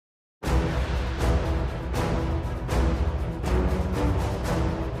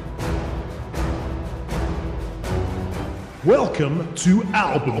Welcome to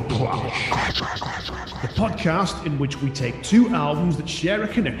Album Clash, the podcast in which we take two albums that share a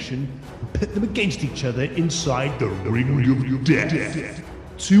connection and pit them against each other inside the ring of death.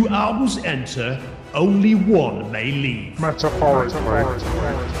 Two albums enter, only one may leave. Metaphorically.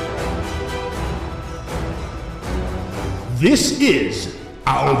 This is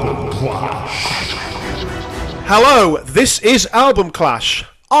Album Clash. Hello, this is Album Clash.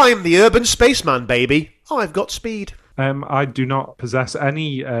 I'm the urban spaceman, baby. I've got speed. I do not possess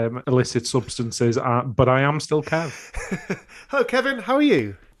any illicit substances, but I am still Kev. Hello, Kevin. How are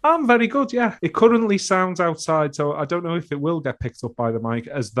you? I'm very good, yeah. It currently sounds outside, so I don't know if it will get picked up by the mic,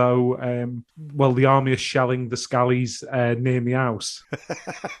 as though, the army is shelling the Scallies near my house.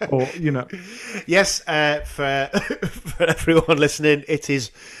 Or, Yes, for everyone listening, it is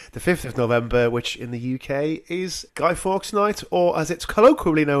the 5th of November, which in the UK is Guy Fawkes Night, or as it's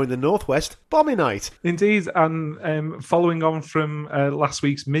colloquially known in the Northwest, Bommy Night. Indeed, and following on from last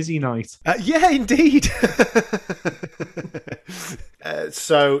week's Mizzy Night. Yeah, indeed.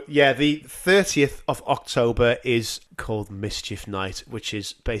 The 30th of October is called Mischief Night, which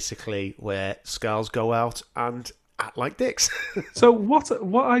is basically where Scals go out and act like dicks. So what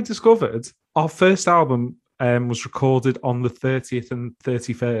I discovered, our first album was recorded on the 30th and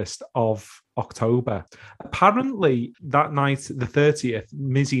 31st of October. Apparently, that night, the 30th,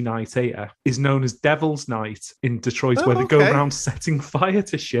 Mizzy Night here, is known as Devil's Night in Detroit, where they go around setting fire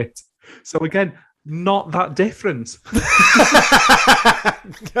to shit. So again, not that different.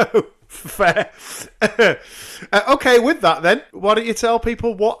 No, fair. Okay, with that then, why don't you tell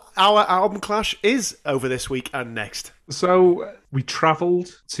people what our album clash is over this week and next? So we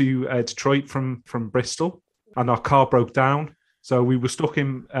travelled to Detroit from Bristol, and our car broke down. So we were stuck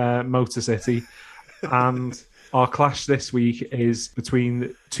in Motor City, and our clash this week is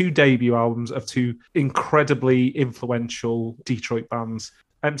between two debut albums of two incredibly influential Detroit bands,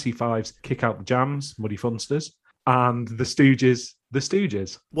 MC5's Kick Out the Jams, Muddy Funsters, and The Stooges, The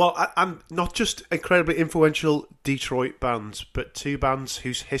Stooges. Well, I'm not just incredibly influential Detroit bands, but two bands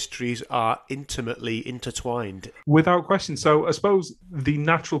whose histories are intimately intertwined. Without question. So I suppose the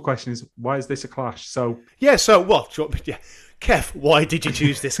natural question is, why is this a clash? So Kev, why did you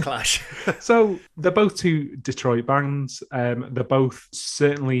choose this clash? So they're both two Detroit bands. They're both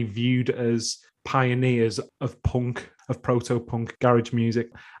certainly viewed as pioneers of punk, of proto-punk garage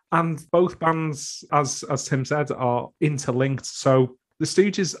music. And both bands, as Tim said, are interlinked. So the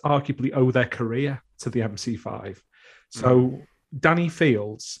Stooges arguably owe their career to the MC5. So Danny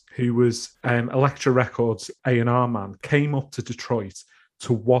Fields, who was Elektra Records A&R man, came up to Detroit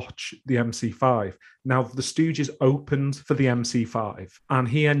to watch the MC5. Now, the Stooges opened for the MC5, and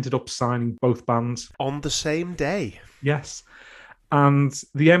he ended up signing both bands. On the same day. Yes. And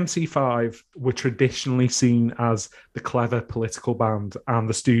the MC5 were traditionally seen as the clever political band and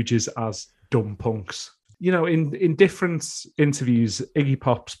the Stooges as dumb punks. You know, in different interviews, Iggy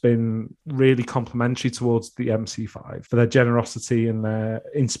Pop's been really complimentary towards the MC5 for their generosity and their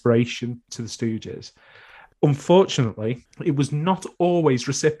inspiration to the Stooges. Unfortunately, it was not always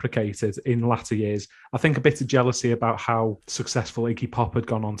reciprocated in latter years. I think a bit of jealousy about how successful Iggy Pop had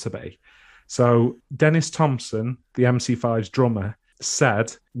gone on to be. So Dennis Thompson, the MC5's drummer,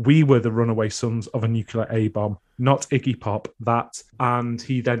 said, "We were the runaway sons of a nuclear A-bomb, not Iggy Pop, that." And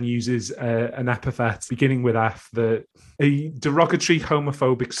he then uses an epithet beginning with F, a derogatory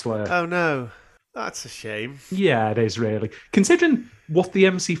homophobic slur. Oh no, that's a shame. Yeah, it is really. Considering what the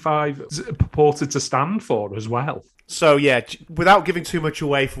MC5 purported to stand for as well. So yeah, without giving too much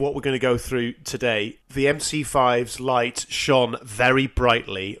away for what we're going to go through today, the MC5's light shone very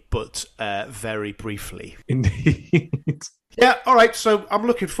brightly, but very briefly. Indeed. Yeah, all right, so I'm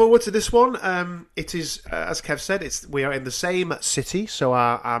looking forward to this one. It is, as Kev said, we are in the same city, so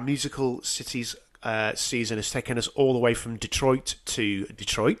our musical cities season has taken us all the way from Detroit to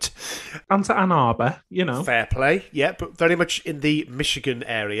Detroit. And to Ann Arbor, you know. Fair play, yeah, but very much in the Michigan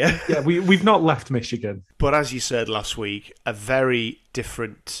area. Yeah, we've not left Michigan. But as you said last week, a very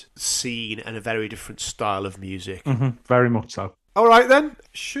different scene and a very different style of music. Mm-hmm, very much so. All right then,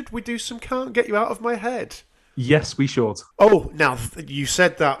 should we do some Can't Get You Out of My Head? Yes, we should. Oh, now, you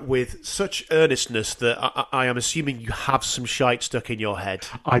said that with such earnestness that I am assuming you have some shite stuck in your head.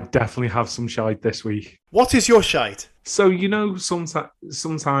 I definitely have some shite this week. What is your shite? So, you know,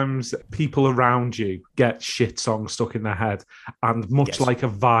 sometimes people around you get shit songs stuck in their head, and much like a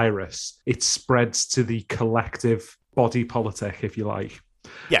virus, it spreads to the collective body politic, if you like.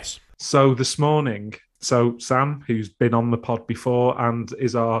 Yes. So this morning, Sam, who's been on the pod before and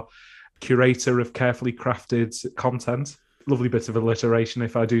is our curator of carefully crafted content, Lovely bit of alliteration,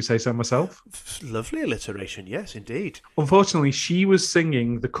 if I do say so myself. Lovely alliteration, yes, indeed. Unfortunately, she was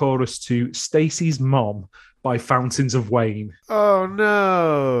singing the chorus to Stacey's Mom by Fountains of Wayne. Oh,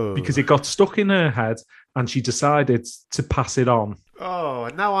 no. Because it got stuck in her head and she decided to pass it on. Oh,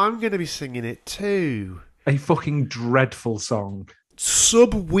 and now I'm going to be singing it too. A fucking dreadful song.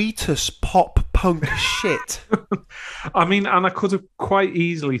 Sub-Wheatus pop punk shit. I mean, and I could have quite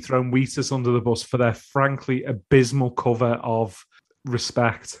easily thrown Wheatus under the bus for their frankly abysmal cover of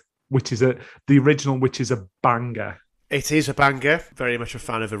Respect, which is the original, which is a banger. It is a banger. Very much a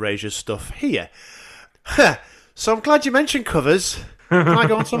fan of Erasure's stuff here. So I'm glad you mentioned covers. Can I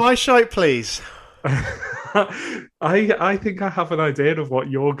go on to my shite, please? I think I have an idea of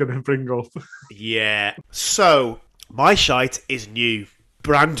what you're going to bring up. Yeah. So, my shite is new.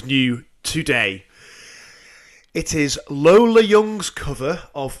 Brand new today. It is Lola Young's cover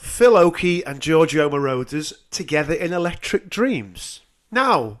of Phil Oakey and Giorgio Moroder's Together in Electric Dreams.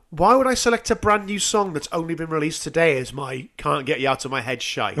 Now, why would I select a brand new song that's only been released today as my can't get you out of my head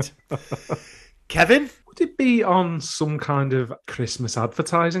shite? Kevin? Would it be on some kind of Christmas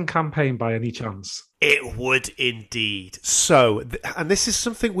advertising campaign by any chance? It would indeed. So, and this is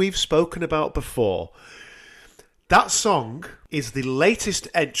something we've spoken about before. That song is the latest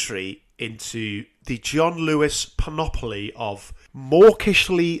entry into the John Lewis panoply of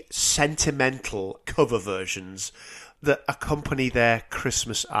mawkishly sentimental cover versions that accompany their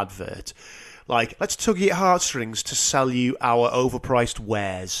Christmas advert. Like, let's tug at your heartstrings to sell you our overpriced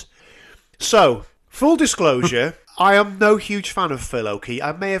wares. So, full disclosure, I am no huge fan of Phil Oakey.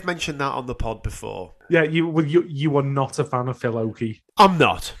 I may have mentioned that on the pod before. Yeah, you are not a fan of Phil Oakey. I'm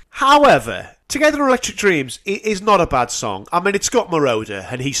not. However, Together in Electric Dreams is not a bad song. I mean, it's got Moroder,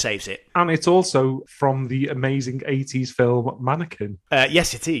 and he saves it. And it's also from the amazing 80s film Mannequin.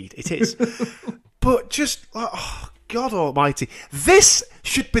 Yes, indeed, it is. But just, oh, God almighty. This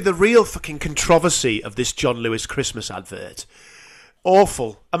should be the real fucking controversy of this John Lewis Christmas advert.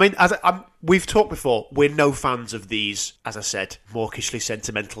 Awful. I mean, we've talked before, we're no fans of these, as I said, mawkishly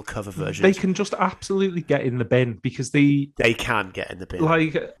sentimental cover versions. They can just absolutely get in the bin because they can get in the bin.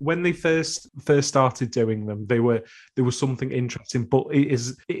 Like when they first started doing them, there was something interesting, but it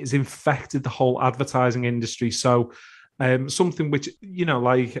is infected the whole advertising industry. So something which,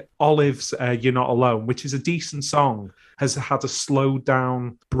 like Olive's You're Not Alone, which is a decent song, has had a slowed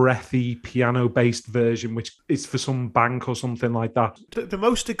down, breathy, piano-based version, which is for some bank or something like that. The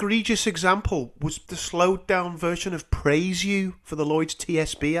most egregious example was the slowed down version of Praise You for the Lloyd's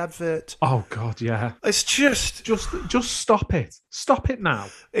TSB advert. Oh, God, yeah. It's just stop it. Stop it now.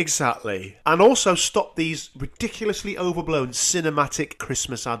 Exactly. And also stop these ridiculously overblown cinematic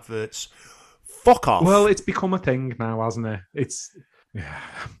Christmas adverts. Fuck off. Well, it's become a thing now, hasn't it? It's... Yeah.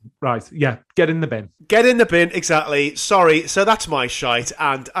 Right, yeah, get in the bin. Get in the bin, exactly. Sorry, so that's my shite,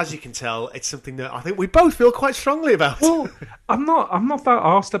 and as you can tell, it's something that I think we both feel quite strongly about. Well, I'm not that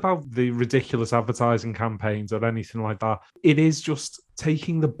arsed about the ridiculous advertising campaigns or anything like that. It is just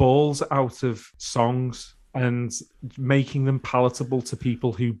taking the balls out of songs and making them palatable to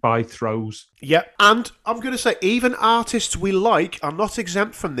people who buy throws. Yeah, and I'm going to say, even artists we like are not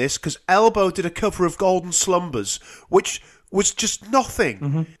exempt from this, because Elbow did a cover of Golden Slumbers, which was just nothing.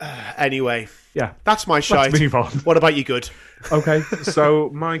 Mm-hmm. Anyway, yeah, that's my shite. Let's move on. What about you, good? Okay, so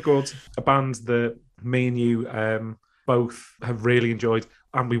my good, a band that me and you both have really enjoyed,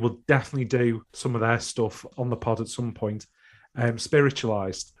 and we will definitely do some of their stuff on the pod at some point.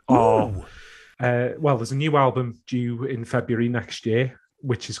 Spiritualized. Well, there's a new album due in February next year,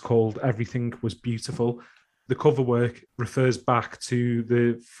 which is called Everything Was Beautiful. The cover work refers back to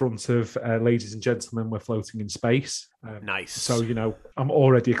the front of Ladies and Gentlemen, We're Floating in Space. Nice. So, I'm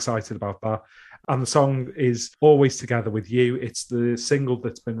already excited about that. And the song is Always Together With You. It's the single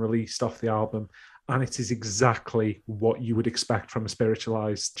that's been released off the album. And it is exactly what you would expect from a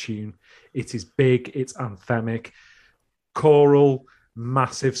Spiritualized tune. It is big, it's anthemic, choral,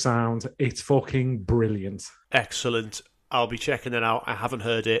 massive sound. It's fucking brilliant. Excellent. I'll be checking it out. I haven't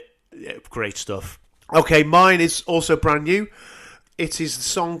heard it. Yeah, great stuff. Okay, mine is also brand new. It is the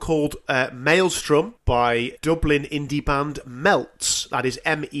song called Maelstrom by Dublin indie band Melts. That is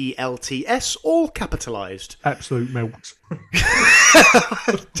MELTS, all capitalised. Absolute melt.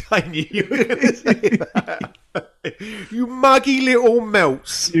 I knew you were going to say that. You muggy little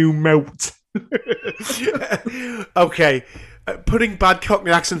melts. You melt. Okay, putting bad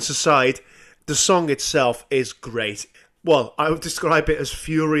Cockney accents aside, the song itself is great. Well, I would describe it as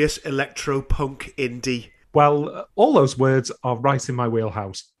furious electro-punk indie. Well, all those words are right in my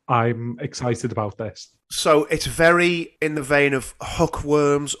wheelhouse. I'm excited about this. So it's very in the vein of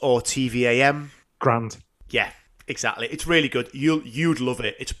Hookworms or TVAM. Grand. Yeah, exactly. It's really good. You'd love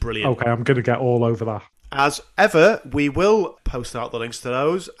it. It's brilliant. Okay, I'm going to get all over that. As ever, we will post out the links to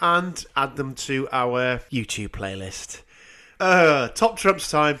those and add them to our YouTube playlist. Top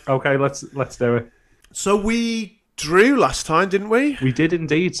Trumps time. Okay, let's do it. So we drew last time, didn't we? We did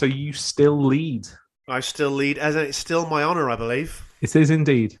indeed. So you still lead. I still lead, as it's still my honour, I believe. It is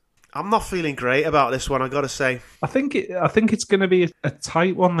indeed. I'm not feeling great about this one, I got to say. I think it's going to be a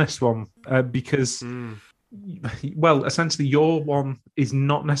tight one, this one, because, well, essentially your one is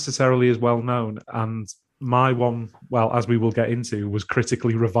not necessarily as well known, and my one, well, as we will get into, was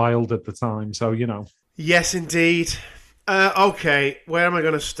critically reviled at the time. So, you know. Yes, indeed. Okay, where am I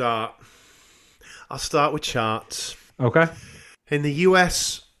going to start? I'll start with charts. Okay. In the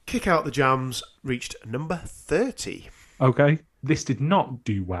US, Kick Out the Jams reached number 30. Okay. This did not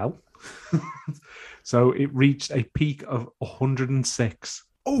do well. So it reached a peak of 106.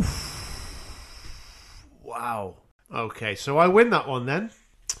 Oof. Wow. Okay, so I win that one then.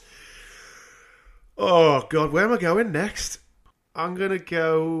 Oh, God, where am I going next? I'm going to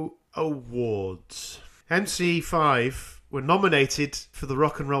go awards. MC5 were nominated for the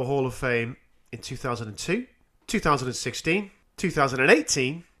Rock and Roll Hall of Fame in 2002, 2016,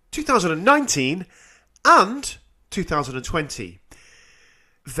 2018, 2019, and 2020.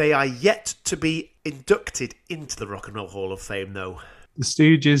 They are yet to be inducted into the Rock and Roll Hall of Fame, though. The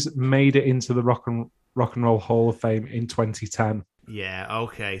Stooges made it into the Rock and Roll Hall of Fame in 2010. Yeah,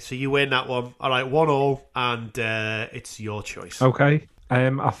 okay. So you win that one. All right, 1-1, and it's your choice. Okay.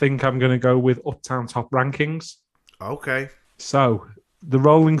 I think I'm going to go with Uptown Top Rankings. Okay. So, the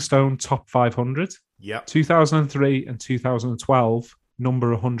Rolling Stone Top 500. Yep. 2003 and 2012,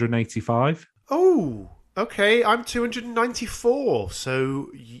 number 185. Oh, okay. I'm 294.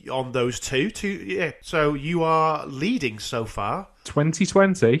 So on those two, yeah. So you are leading so far.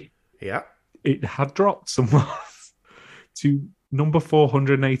 2020. Yeah. It had dropped somewhat to number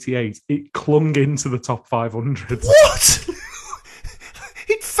 488. It clung into the top 500. What?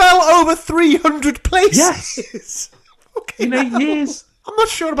 It fell over 300 places. Yes. Okay. In 8 years. I'm not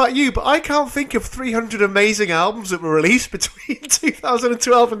sure about you, but I can't think of 300 amazing albums that were released between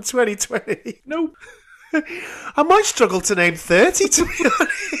 2012 and 2020. Nope. I might struggle to name 30, to be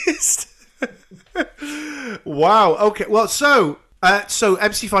honest. Wow. Okay. Well, so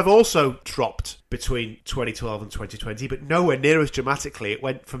MC5 also dropped between 2012 and 2020, but nowhere near as dramatically. It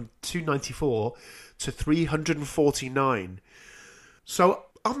went from 294 to 349. So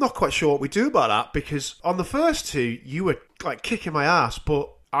I'm not quite sure what we do about that, because on the first two, you were like kicking my ass,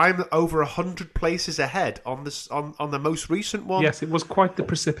 but I'm over 100 places ahead on this on the most recent one. Yes, it was quite the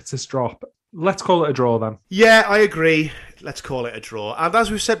precipitous drop. Let's call it a draw then. Yeah, I agree. Let's call it a draw. And as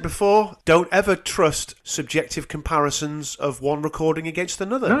we've said before, don't ever trust subjective comparisons of one recording against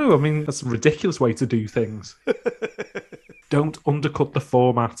another. No, I mean, that's a ridiculous way to do things. Don't undercut the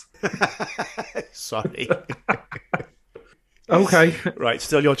format. Sorry. Okay. Right,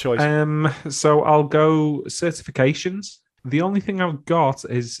 still your choice. So I'll go certifications. The only thing I've got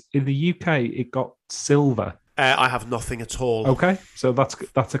is in the UK, it got silver. I have nothing at all. Okay, so that's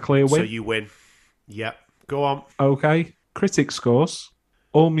a clear win. So you win. Yep. Go on. Okay. Critic scores.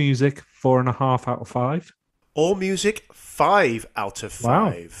 All music, 4.5 out of 5. All music, 5 out of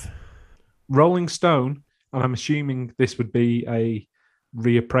 5. Wow. Rolling Stone, and I'm assuming this would be a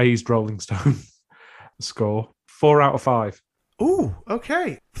reappraised Rolling Stone score, 4 out of 5. Ooh,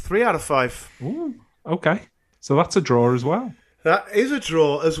 okay. 3 out of 5. Ooh, okay. So that's a draw as well. That is a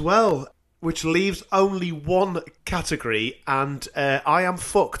draw as well, which leaves only one category, and I am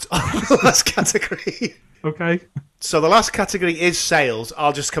fucked on the last category. Okay. So the last category is sales.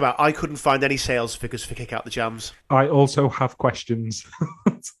 I'll just come out. I couldn't find any sales figures for Kick Out the Jams. I also have questions.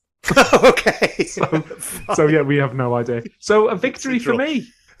 Okay. So yeah, we have no idea. So a victory for me.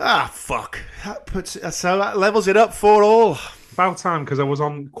 Ah, fuck. So that levels it up 4-all. About time, because I was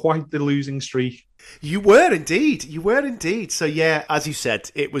on quite the losing streak. You were indeed. So yeah, as you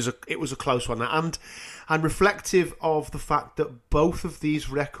said, it was a close one, and reflective of the fact that both of these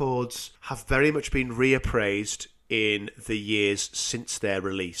records have very much been reappraised in the years since their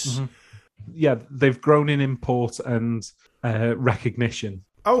release. Mm-hmm. Yeah, they've grown in import and recognition.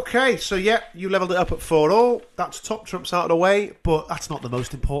 Okay, so yeah, you levelled it up at 4-all. That's top trumps out of the way, but that's not the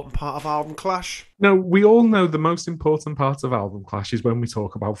most important part of Album Clash. No, we all know the most important part of Album Clash is when we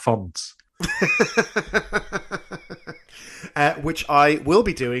talk about fonts. Which I will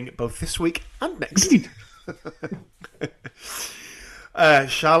be doing both this week and next.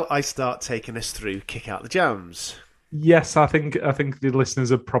 Shall I start taking us through Kick Out the Jams? Yes, I think the listeners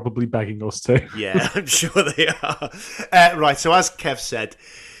are probably begging us to. Yeah, I'm sure they are. Right, so as Kev said,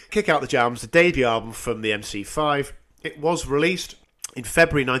 Kick Out the Jams, the debut album from the MC5. It was released in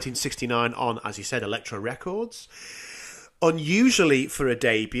February 1969 on, as you said, Elektra Records. Unusually for a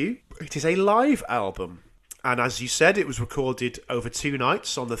debut, it is a live album. And as you said, it was recorded over 2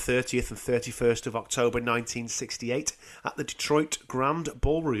 nights on the 30th and 31st of October 1968 at the Detroit Grand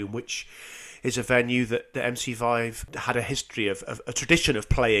Ballroom, which is a venue that the MC5 had a history of a tradition of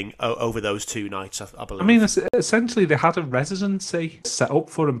playing over those 2 nights, I believe. I mean, essentially, they had a residency set up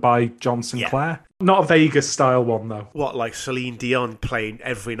for them by John Sinclair. Not a Vegas-style one, though. What, like Celine Dion playing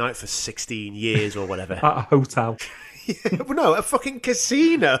every night for 16 years or whatever? At a hotel. Yeah, well, no, a fucking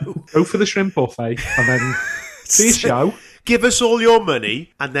casino. Go for the shrimp buffet and then see a show. Give us all your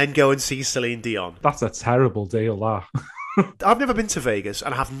money and then go and see Celine Dion. That's a terrible deal, that. I've never been to Vegas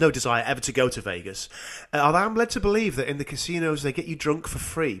and I have no desire ever to go to Vegas. I'm led to believe that in the casinos they get you drunk for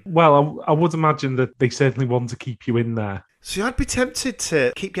free. Well, I would imagine that they certainly want to keep you in there. See, I'd be tempted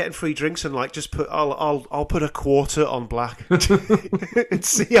to keep getting free drinks and like just I'll put a quarter on black and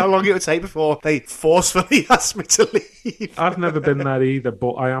see how long it would take before they forcefully ask me to leave. I've never been there either,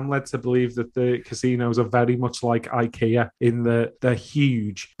 but I am led to believe that the casinos are very much like IKEA in that they're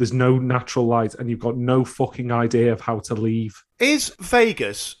huge. There's no natural light, and you've got no fucking idea of how to leave. Is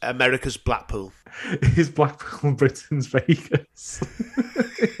Vegas America's Blackpool? Is Blackpool Britain's Vegas?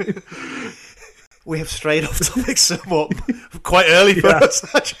 We have strayed off topic somewhat quite early for us,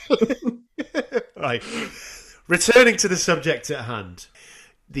 actually. Right. Returning to the subject at hand.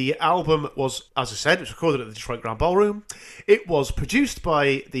 The album was, as I said, it was recorded at the Detroit Grand Ballroom. It was produced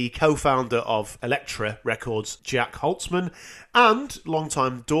by the co-founder of Elektra Records, Jack Holtzman, and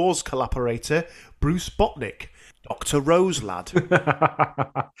longtime Doors collaborator, Bruce Botnick, Dr. Roselad.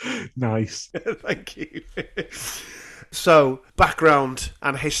 Nice. Thank you. So, background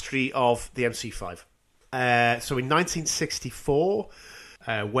and history of the MC5. So in 1964,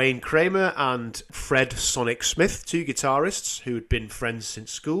 Wayne Kramer and Fred Sonic Smith, 2 guitarists who had been friends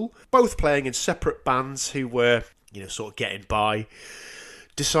since school, both playing in separate bands who were, sort of getting by,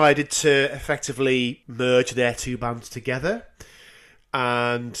 decided to effectively merge their 2 bands together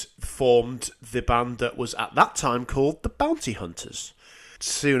and formed the band that was at that time called the Bounty Hunters.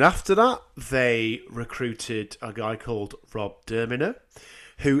 Soon after that, they recruited a guy called Rob Derminer,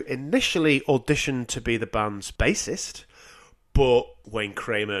 who initially auditioned to be the band's bassist, but Wayne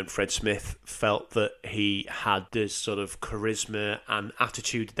Kramer and Fred Smith felt that he had this sort of charisma and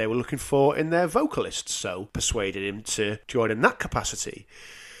attitude they were looking for in their vocalist, so persuaded him to join in that capacity.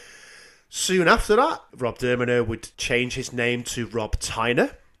 Soon after that, Rob Derminer would change his name to Rob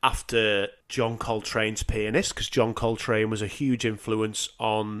Tyner, after John Coltrane's pianist, because John Coltrane was a huge influence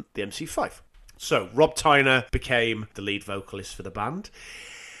on the MC5. So Rob Tyner became the lead vocalist for the band.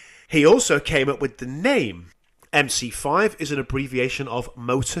 He also came up with the name. MC5 is an abbreviation of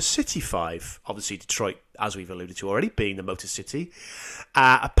Motor City 5. Obviously Detroit, as we've alluded to already, being the Motor City.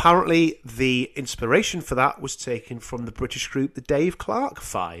 Apparently the inspiration for that was taken from the British group the Dave Clark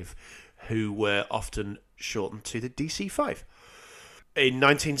 5, who were often shortened to the DC5. In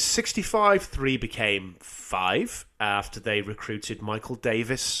 1965, 3 became 5 after they recruited Michael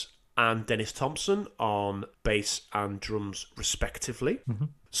Davis and Dennis Thompson on bass and drums, respectively. Mm-hmm.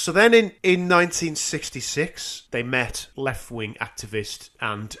 So then in 1966, they met left-wing activist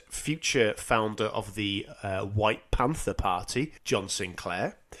and future founder of the White Panther Party, John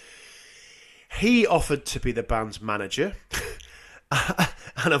Sinclair. He offered to be the band's manager.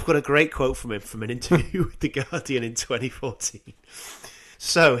 And I've got a great quote from him from an interview with The Guardian in 2014.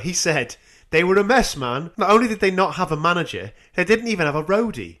 So he said, "They were a mess, man. Not only did they not have a manager, they didn't even have a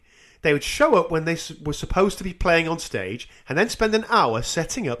roadie. They would show up when they were supposed to be playing on stage and then spend an hour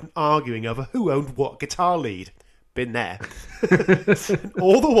setting up and arguing over who owned what guitar lead. Been there." And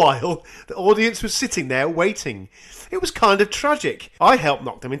all the while, the audience was sitting there waiting. It was kind of tragic. I helped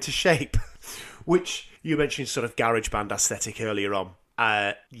knock them into shape. Which, you mentioned sort of garage band aesthetic earlier on.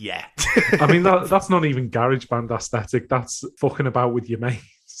 Yeah. I mean, that's not even garage band aesthetic. That's fucking about with your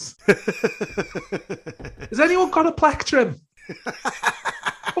mates. Has anyone got a plectrum?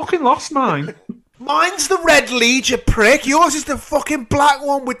 Fucking lost mine. Mine's the red lead, you prick. Yours is the fucking black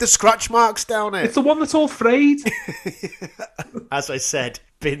one with the scratch marks down it. It's the one that's all frayed. As I said,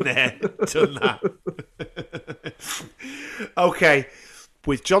 been there, done that. Okay.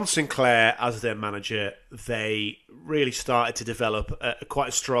 With John Sinclair as their manager, they really started to develop quite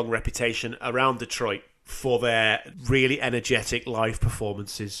a strong reputation around Detroit for their really energetic live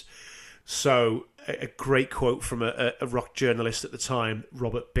performances. So a great quote from a rock journalist at the time,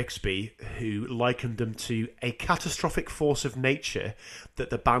 Robert Bixby, who likened them to a catastrophic force of nature that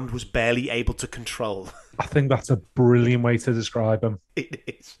the band was barely able to control. I think that's a brilliant way to describe them. It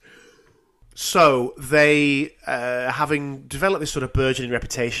is. So they, having developed this sort of burgeoning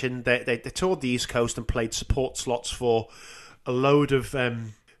reputation, they toured the East Coast and played support slots for a load of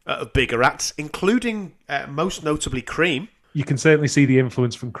bigger acts, including most notably Cream. You can certainly see the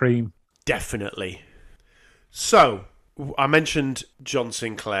influence from Cream. Definitely. So, I mentioned John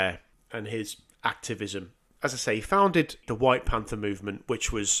Sinclair and his activism. As I say, he founded the White Panther movement,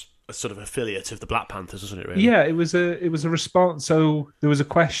 which was a sort of affiliate of the Black Panthers, wasn't it, really? Yeah, it was a response. So there was a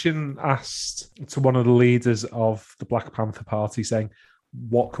question asked to one of the leaders of the Black Panther Party saying,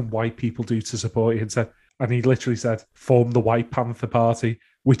 what can white people do to support you? And he literally said, form the White Panther Party,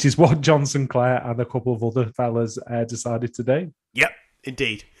 which is what John Sinclair and a couple of other fellas decided to do. Yep,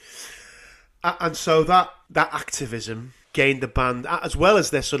 indeed. And so that activism gained the band, as well as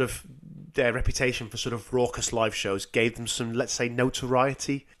their reputation for sort of raucous live shows, gave them some, let's say,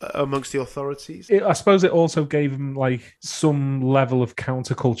 notoriety amongst the authorities. I suppose it also gave them like some level of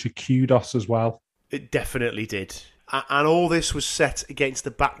counterculture kudos as well. It definitely did. And all this was set against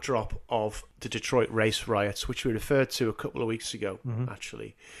the backdrop of the Detroit race riots, which we referred to a couple of weeks ago,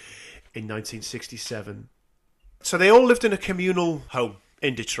 actually, in 1967. So they all lived in a communal home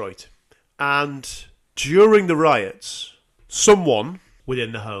in Detroit. And during the riots, someone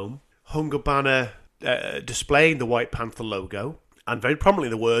within the home hung a banner displaying the White Panther logo and very prominently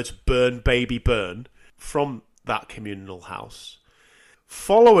the words "Burn, Baby, Burn" from that communal house.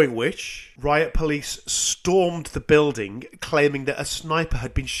 Following which, riot police stormed the building, claiming that a sniper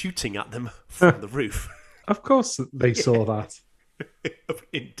had been shooting at them from the roof. Of course they saw that.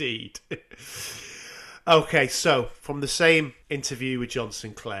 Indeed. Okay, so from the same interview with John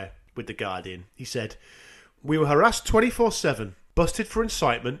Sinclair with The Guardian, he said, "We were harassed 24/7, busted for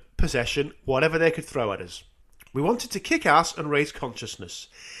incitement, possession, whatever they could throw at us. We wanted to kick ass and raise consciousness.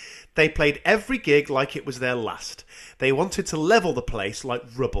 They played every gig like it was their last. They wanted to level the place like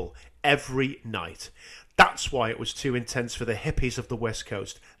rubble every night. That's why it was too intense for the hippies of the West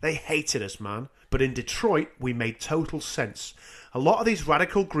Coast. They hated us, man. But in Detroit, we made total sense. A lot of these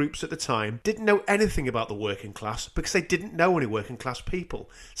radical groups at the time didn't know anything about the working class because they didn't know any working class people.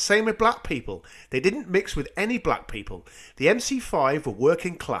 Same with black people. They didn't mix with any black people. The MC5 were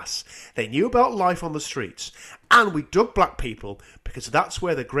working class. They knew about life on the streets. And we dug black people because that's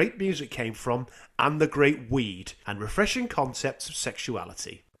where the great music came from and the great weed and refreshing concepts of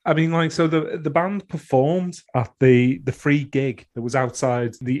sexuality." I mean, like, so the band performed at the free gig that was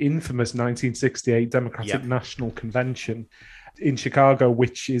outside the infamous 1968 Democratic National Convention in Chicago,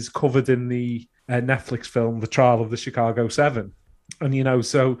 which is covered in the Netflix film The Trial of the Chicago 7. And, you know,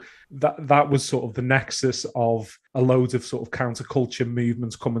 so that was sort of the nexus of a load of sort of counterculture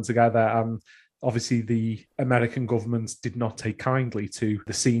movements coming together. And obviously the American government did not take kindly to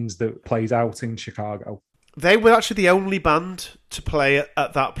the scenes that played out in Chicago. They were actually the only band to play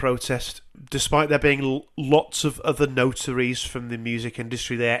at that protest, despite there being lots of other notaries from the music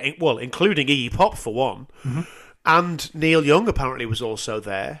industry there, well, including Iggy Pop for one. Mm-hmm. And Neil Young apparently was also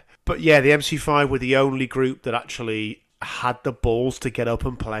there. But yeah, the MC5 were the only group that actually had the balls to get up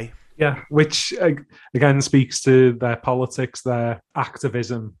and play. Yeah, which again speaks to their politics, their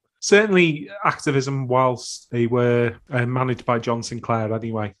activism. Certainly activism whilst they were managed by John Sinclair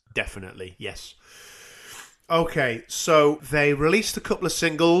anyway. Definitely, yes. Okay, so they released a couple of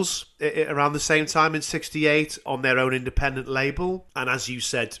singles around the same time in 68 on their own independent label. And as you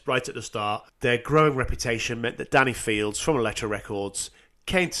said right at the start, their growing reputation meant that Danny Fields from Elektra Records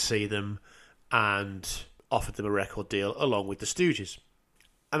came to see them and offered them a record deal along with the Stooges.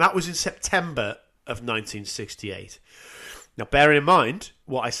 And that was in September of 1968. Now, bearing in mind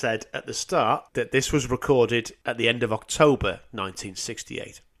what I said at the start, that this was recorded at the end of October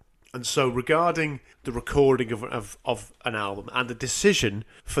 1968. And so regarding the recording of an album and the decision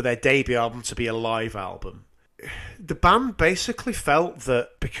for their debut album to be a live album, the band basically felt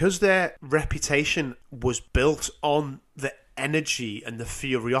that because their reputation was built on the energy and the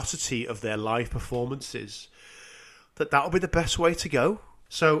furiosity of their live performances, that would be the best way to go.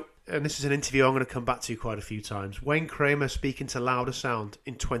 So, and this is an interview I'm going to come back to quite a few times, Wayne Kramer, speaking to Louder Sound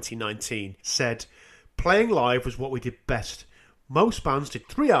in 2019, said, "Playing live was what we did best. Most bands did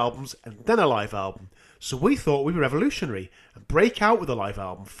 3 albums and then a live album, so we thought we were revolutionary and break out with a live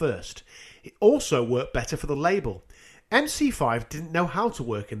album first. It also worked better for the label. MC5 didn't know how to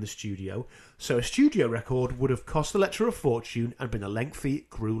work in the studio, so a studio record would have cost Elektra a fortune and been a lengthy,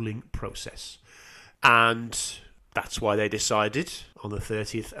 grueling process." And that's why they decided on the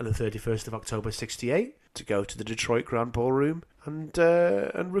 30th and the 31st of October 68 to go to the Detroit Grand Ballroom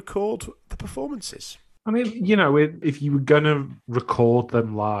and record the performances. I mean, you know, if you were going to record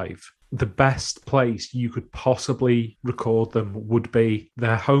them live, the best place you could possibly record them would be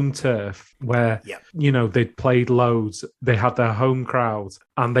their home turf, where, they'd played loads, they had their home crowd,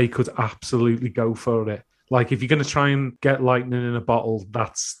 and they could absolutely go for it. Like, if you're going to try and get lightning in a bottle,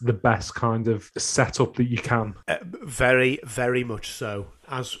 that's the best kind of setup that you can. Very, very much so,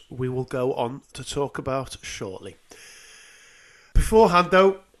 as we will go on to talk about shortly. Beforehand,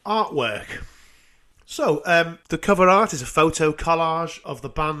 though, artwork. So, the cover art is a photo collage of the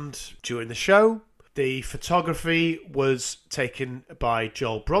band during the show. The photography was taken by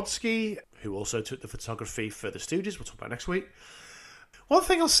Joel Brodsky, who also took the photography for the Stooges. We'll talk about next week. One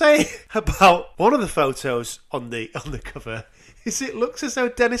thing I'll say about one of the photos on the cover is it looks as though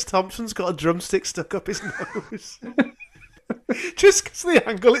Dennis Thompson's got a drumstick stuck up his nose. Just because of the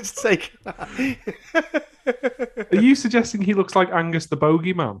angle it's taken at. Are you suggesting he looks like Angus the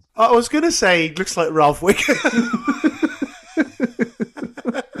Bogeyman? I was going to say he looks like Ralph Wiggum.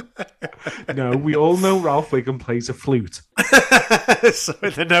 No, we all know Ralph Wiggum plays a flute. Sorry,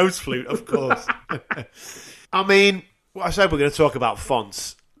 the nose flute, of course. I mean, I said we're going to talk about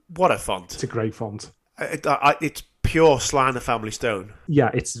fonts. What a font. It's a great font. It's pure Sly and the Family Stone. Yeah,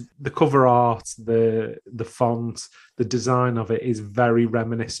 it's the cover art, the font, the design of it is very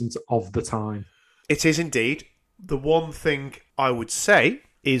reminiscent of the time. It is indeed. The one thing I would say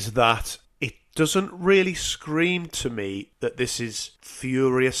is that it doesn't really scream to me that this is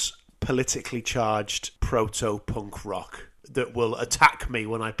furious, politically charged proto-punk rock that will attack me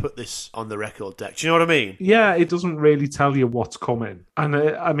when I put this on the record deck. Do you know what I mean? Yeah, it doesn't really tell you what's coming. And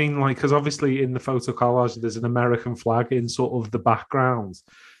I mean, like, because obviously in the photo collage, there's an American flag in sort of the background.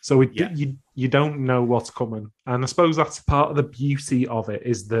 So you don't know what's coming. And I suppose that's part of the beauty of it,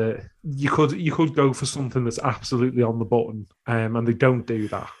 is that you could go for something that's absolutely on the button, and they don't do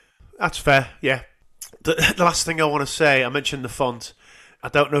that. That's fair, yeah. The last thing I want to say, I mentioned the font. I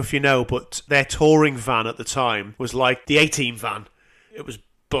don't know if you know, but their touring van at the time was like the A-Team van. It was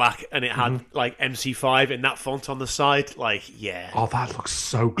black and it had like MC5 in that font on the side. Like, yeah. Oh, that looks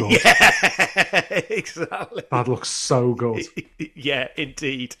so good. Yeah, exactly. That looks so good. Yeah,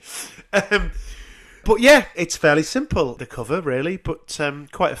 indeed. But yeah, it's fairly simple, the cover, really, but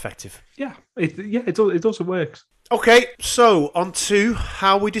quite effective. Yeah, it also works. Okay, so on to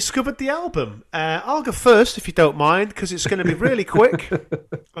how we discovered the album. I'll go first, if you don't mind, because it's going to be really quick.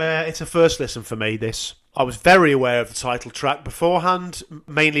 It's a first listen for me, this. I was very aware of the title track beforehand,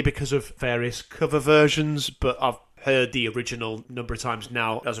 mainly because of various cover versions, but I've heard the original a number of times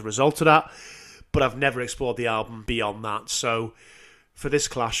now as a result of that, but I've never explored the album beyond that. So for this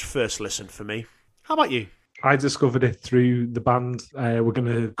clash, first listen for me. How about you? I discovered it through the band we're going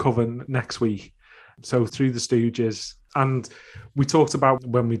to cover next week. So through the Stooges. And we talked about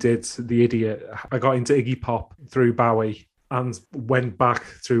when we did The Idiot, I got into Iggy Pop through Bowie and went back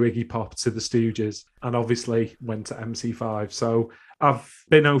through Iggy Pop to the Stooges and obviously went to MC5. So I've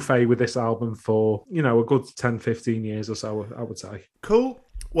been au fait with this album for, a good 10, 15 years or so, I would say. Cool.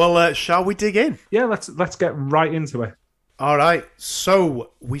 Well, shall we dig in? Yeah, let's get right into it. All right.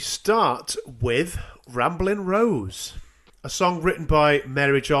 So we start with Ramblin' Rose. A song written by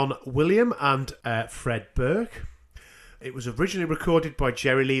Mary John William and Fred Burke. It was originally recorded by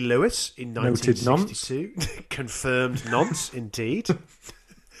Jerry Lee Lewis in 1962. Confirmed nonce, indeed.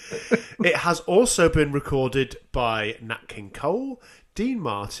 It has also been recorded by Nat King Cole, Dean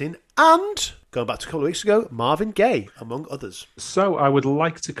Martin, and, going back to a couple of weeks ago, Marvin Gaye, among others. So I would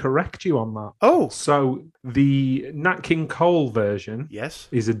like to correct you on that. Oh. So the Nat King Cole version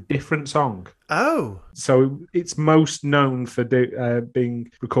is a different song. Oh. So it's most known for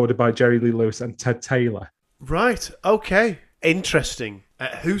being recorded by Jerry Lee Lewis and Ted Taylor. Right. Okay. Interesting.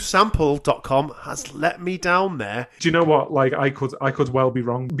 Whosample.com has let me down there. Do you know what? Like, I could well be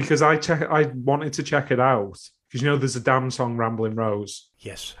wrong because I wanted to check it out because there's a damn song, Ramblin' Rose.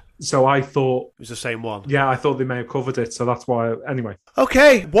 Yes. So I thought it was the same one. Yeah, I thought they may have covered it, so that's why. Anyway.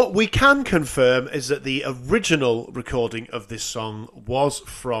 Okay, what we can confirm is that the original recording of this song was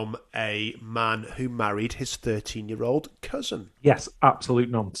from a man who married his 13-year-old cousin. Yes, absolute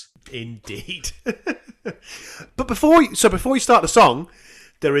nonsense. Indeed. But before you start the song,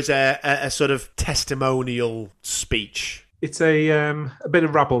 there is a sort of testimonial speech. It's a bit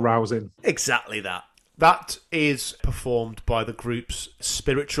of rabble-rousing. Exactly that. That is performed by the group's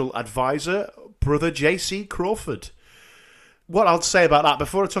spiritual advisor, Brother J.C. Crawford. What I'll say about that,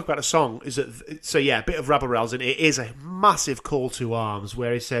 before I talk about the song, is that, a bit of rabble-rousing. It is a massive call to arms,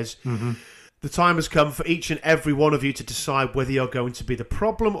 where he says, the time has come for each and every one of you to decide whether you're going to be the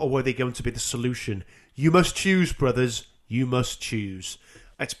problem or whether you're going to be the solution. You must choose, brothers. You must choose.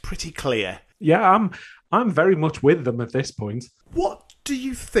 It's pretty clear. Yeah, I'm very much with them at this point. What do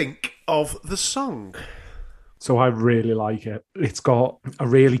you think of the song? So I really like it. It's got a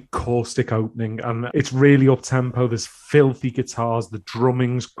really caustic opening and it's really up-tempo. There's filthy guitars. The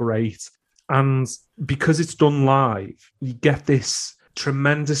drumming's great. And because it's done live, you get this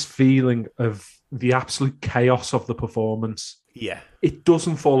tremendous feeling of the absolute chaos of the performance. Yeah. It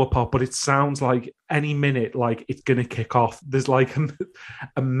doesn't fall apart, but it sounds like any minute, like it's going to kick off. There's like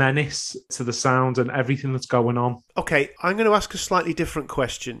a menace to the sound and everything that's going on. Okay, I'm going to ask a slightly different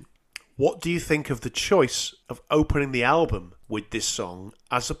question. What do you think of the choice of opening the album with this song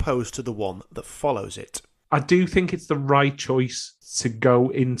as opposed to the one that follows it? I do think it's the right choice to go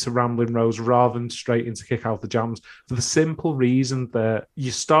into Ramblin' Rose rather than straight into Kick Out the Jams for the simple reason that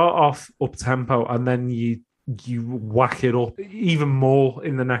you start off up-tempo and then you whack it up even more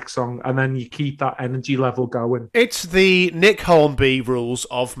in the next song and then you keep that energy level going. It's the Nick Hornby rules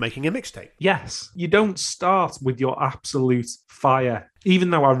of making a mixtape. Yes, you don't start with your absolute fire, even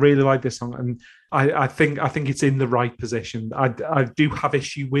though I really like this song and I think it's in the right position. I do have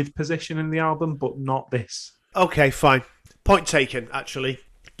issue with position in the album, but not this. Okay, fine. Point taken, actually.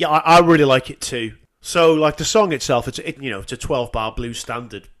 Yeah, I really like it too. So, like the song itself, it's a 12-bar blues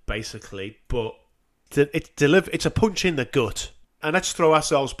standard, basically, but it's a punch in the gut. And let's throw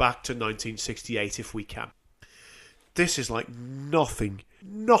ourselves back to 1968 if we can. This is like nothing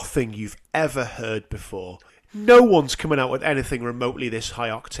you've ever heard before. No one's coming out with anything remotely this high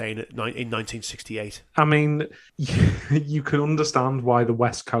octane in 1968. I mean, you can understand why the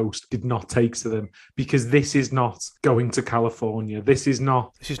West Coast did not take to them, because this is not going to California. This is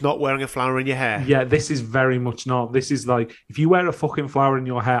not wearing a flower in your hair. Yeah, this is very much not. This is like, if you wear a fucking flower in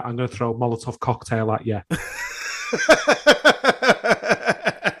your hair, I'm going to throw a Molotov cocktail at you.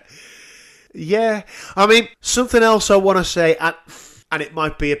 Yeah. I mean, something else I want to say, and it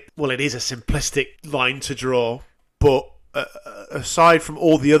might be, it is a simplistic line to draw, but aside from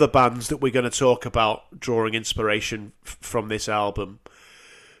all the other bands that we're going to talk about drawing inspiration from this album,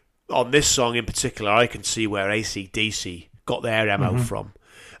 on this song in particular, I can see where AC/DC got their MO from.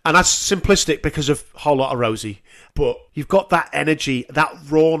 And that's simplistic because of Whole Lotta Rosie. But you've got that energy, that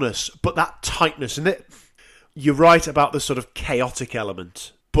rawness, but that tightness. And you're right about the sort of chaotic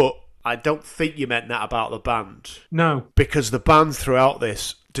element, but I don't think you meant that about the band. No. Because the band throughout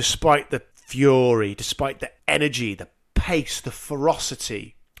this, despite the fury, despite the energy, the pace, the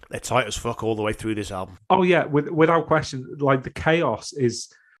ferocity, they're tight as fuck all the way through this album. Oh, yeah, without question. Like, the chaos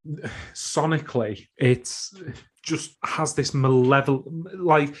is, sonically, it's just has this malevolent,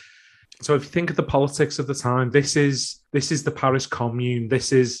 like, so if you think of the politics of the time, this is the Paris Commune,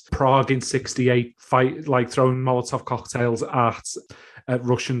 this is Prague in 68, throwing Molotov cocktails at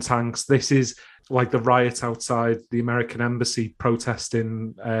Russian tanks. This is like the riot outside the American embassy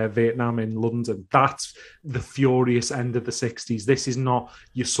protesting Vietnam in London. That's the furious end of the 60s. This is not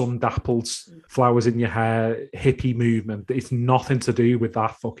your sun-dappled flowers in your hair hippie movement. It's nothing to do with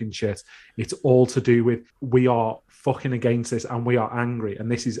that fucking shit. It's all to do with we are fucking against this and we are angry.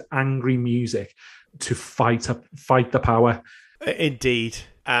 And this is angry music to fight the power. Indeed.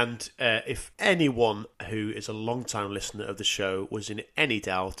 And if anyone who is a long-time listener of the show was in any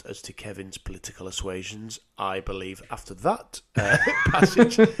doubt as to Kevin's political persuasions, I believe after that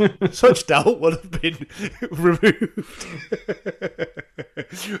passage, such doubt would have been removed.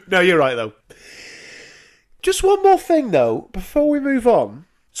 No, you're right, though. Just one more thing, though, before we move on.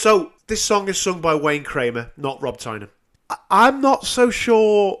 So, this song is sung by Wayne Kramer, not Rob Tyner. I'm not so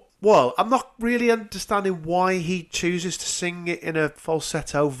sure... Well, I'm not really understanding why he chooses to sing it in a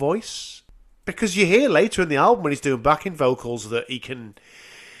falsetto voice. Because you hear later in the album when he's doing backing vocals that he can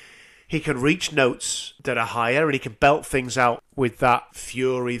reach notes that are higher and he can belt things out with that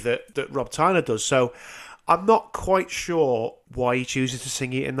fury that Rob Tyner does. So I'm not quite sure why he chooses to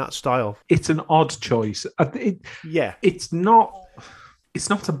sing it in that style. It's an odd choice. Yeah. It's not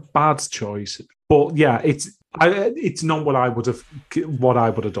a bad choice, but yeah, it's not what I would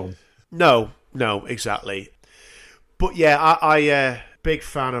have done. No, exactly. But yeah, I big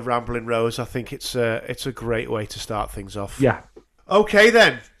fan of Ramblin' Rose. I think it's a great way to start things off. Yeah. Okay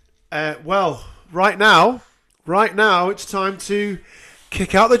then. Well, right now it's time to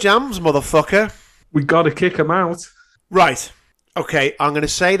kick out the jams, motherfucker. We got to kick them out. Right. Okay, I'm going to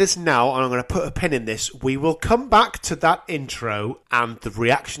say this now, and I'm going to put a pin in this. We will come back to that intro and the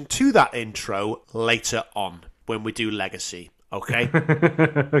reaction to that intro later on when we do Legacy, okay?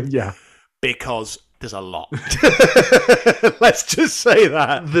 Yeah. Because there's a lot. Let's just say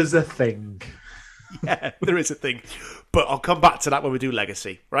that. There's a thing. Yeah, there is a thing. But I'll come back to that when we do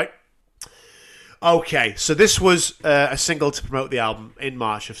Legacy, right? Okay, so this was a single to promote the album in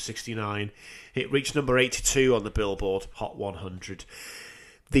March of '69. It reached number 82 on the Billboard Hot 100.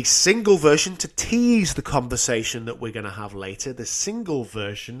 The single version, to tease the conversation that we're going to have later, the single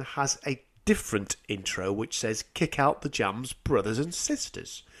version has a different intro which says, "Kick out the jams, brothers and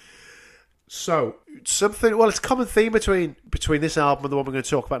sisters." So, it's a common theme between this album and the one we're going to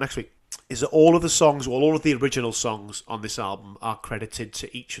talk about next week, is that all of the songs, all of the original songs on this album are credited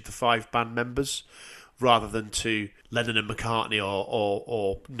to each of the 5 band members, rather than to Lennon and McCartney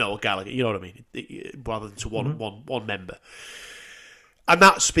or Noel Gallagher, you know what I mean? Rather than to one member. And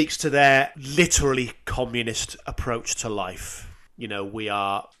that speaks to their literally communist approach to life. You know, we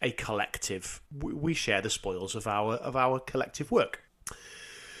are a collective. We share the spoils of our collective work.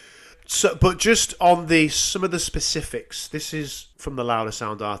 So, but just on some of the specifics, this is from the Louder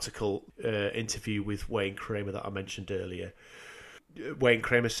Sound article interview with Wayne Kramer that I mentioned earlier. Wayne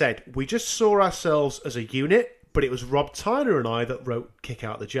Kramer said, "We just saw ourselves as a unit, but it was Rob Tyner and I that wrote Kick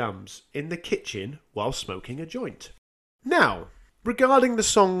Out the Jams in the kitchen while smoking a joint." Now, regarding the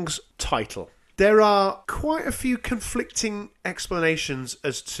song's title, there are quite a few conflicting explanations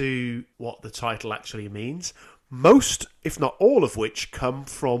as to what the title actually means, most, if not all of which, come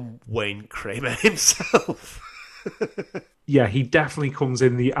from Wayne Kramer himself. Yeah, he definitely comes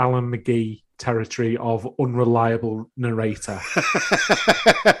in the Alan McGee territory of unreliable narrator.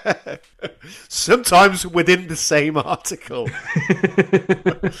 Sometimes within the same article.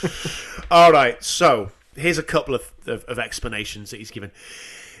 All right, so here's a couple of explanations that he's given.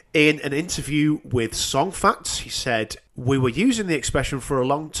 In an interview with Songfacts, he said, "We were using the expression for a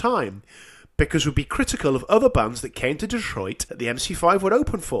long time because we'd be critical of other bands that came to Detroit that the MC5 would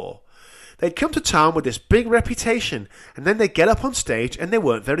open for. They'd come to town with this big reputation, and then they'd get up on stage and they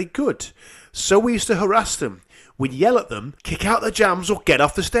weren't very good. So we used to harass them. We'd yell at them, 'Kick out the jams or get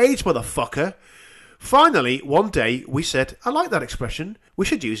off the stage, motherfucker.' Finally, one day, we said, 'I like that expression. We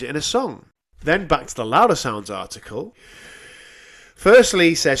should use it in a song.'" Then back to the Louder Sounds article. Firstly,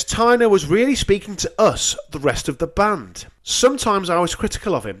 he says, "Tyner was really speaking to us, the rest of the band. Sometimes I was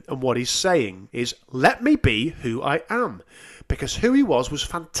critical of him, and what he's saying is, let me be who I am, because who he was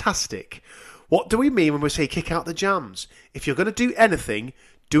fantastic. What do we mean when we say kick out the jams? If you're going to do anything,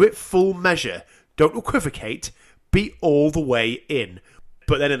 do it full measure. Don't equivocate. Be all the way in."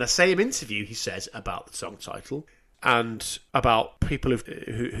 But then in the same interview, he says about the song title and about people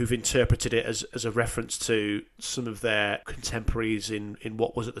who've interpreted it as a reference to some of their contemporaries in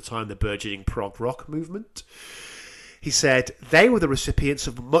what was at the time the burgeoning prog rock movement. He said, "They were the recipients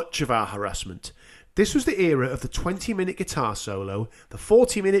of much of our harassment. This was the era of the 20-minute guitar solo, the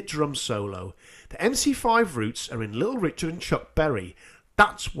 40-minute drum solo. The MC5 roots are in Little Richard and Chuck Berry.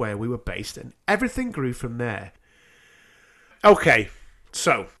 That's where we were based, and everything grew from there." Okay,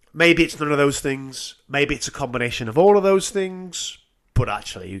 so maybe it's none of those things. Maybe it's a combination of all of those things. But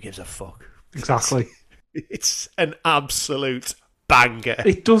actually, who gives a fuck? Exactly. It's an absolute banger.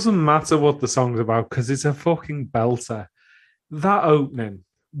 It doesn't matter what the song's about because it's a fucking belter. That opening,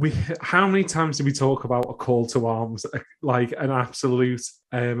 how many times do we talk about a call to arms, like an absolute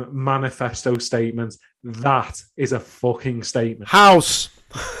manifesto statement? That is a fucking statement. House.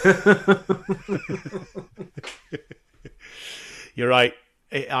 You're right.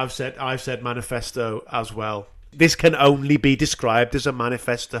 I've said manifesto as well. This can only be described as a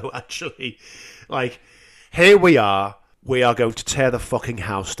manifesto, actually. Like, here we are going to tear the fucking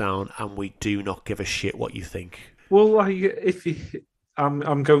house down, and we do not give a shit what you think. Well, like,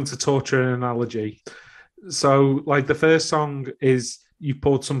 I'm going to torture an analogy. So, like, the first song is you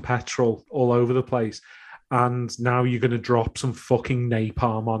poured some petrol all over the place, and now you're going to drop some fucking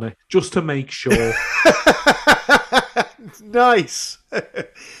napalm on it just to make sure. Nice.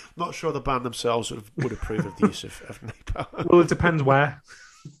 Not sure the band themselves would approve of the use of napalm. Well, it depends where.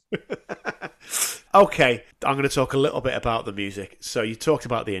 Okay, I'm going to talk a little bit about the music. So you talked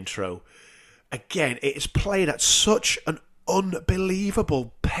about the intro. Again, it is played at such an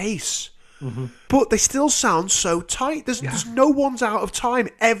unbelievable pace. Mm-hmm. But they still sound so tight. There's no one's out of time.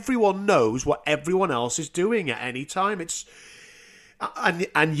 Everyone knows what everyone else is doing at any time.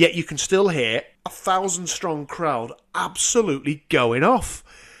 And yet you can still hear 1,000-strong crowd absolutely going off.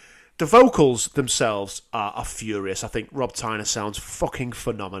 The vocals themselves are furious. I think Rob Tyner sounds fucking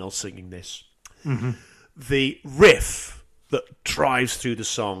phenomenal singing this. Mm-hmm. The riff that drives through the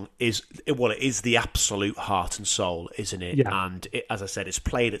song is the absolute heart and soul, isn't it? Yeah. And as I said, it's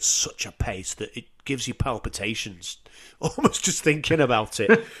played at such a pace that it gives you palpitations almost just thinking about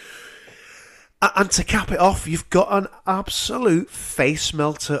it. And to cap it off, you've got an absolute face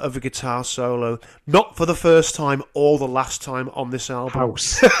melter of a guitar solo. Not for the first time or the last time on this album.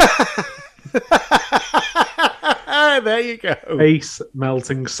 House. There you go. Face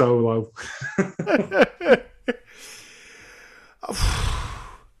melting solo.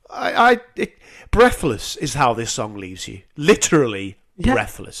 Breathless is how this song leaves you. Literally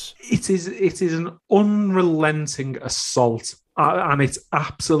breathless. It is an unrelenting assault, and it's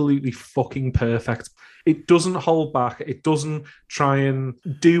absolutely fucking perfect. It doesn't hold back. It doesn't try and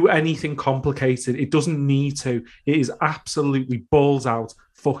do anything complicated. It doesn't need to. It is absolutely balls out.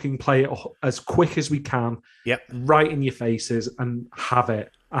 Fucking play it as quick as we can. Yep. Right in your faces and have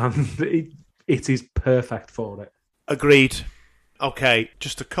it. And it is perfect for it. Agreed. Okay,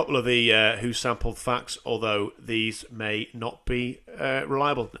 just a couple of the Who sampled facts, although these may not be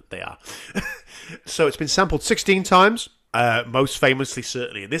reliable. They are. So it's been sampled 16 times, most famously,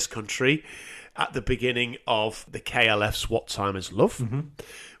 certainly in this country, at the beginning of the KLF's What Time Is Love,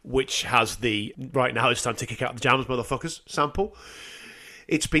 which has the "Right Now It's Time to Kick Out the Jams, Motherfuckers" sample.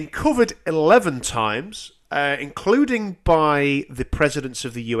 It's been covered 11 times, including by the presidents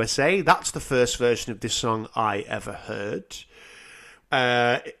of the USA. That's the first version of this song I ever heard.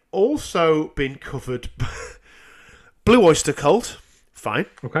 Also been covered by Blue Oyster Cult. Fine.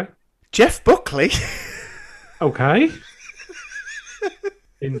 Okay. Jeff Buckley. Okay.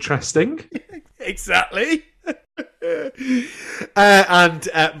 Interesting. Exactly.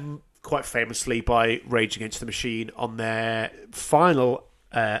 And quite famously by Rage Against the Machine on their final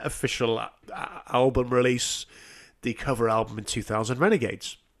official album release, the cover album in 2000,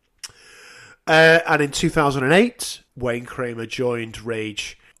 Renegades. And in 2008, Wayne Kramer joined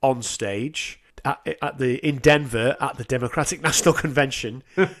Rage on stage in Denver at the Democratic National Convention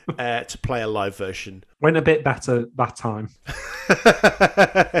to play a live version. Went a bit better that time.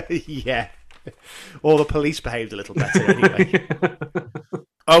 Yeah. Or the police behaved a little better anyway.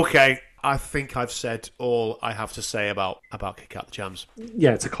 Okay, I think I've said all I have to say about Kick Out the Jams.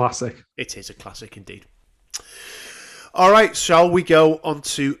 Yeah, it's a classic. It is a classic indeed. All right, shall we go on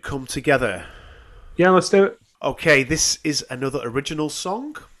to Come Together? Yeah, let's do it. Okay, this is another original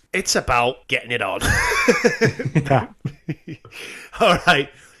song. It's about getting it on. Yeah. All right,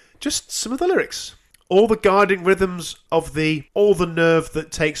 just some of the lyrics. All the guiding rhythms of all the nerve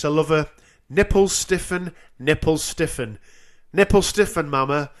that takes a lover. Nipples stiffen, nipples stiffen. Nipples stiffen,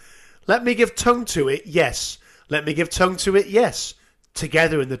 mama. Let me give tongue to it, yes. Let me give tongue to it, yes.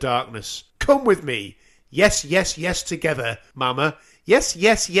 Together in the darkness. Come with me. Yes, yes, yes, together, mama. Yes,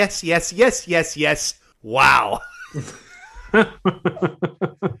 yes, yes, yes, yes, yes, yes. Wow. The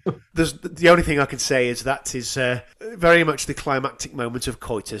only thing I can say is that is very much the climactic moment of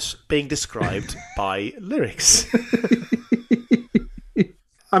coitus being described by lyrics.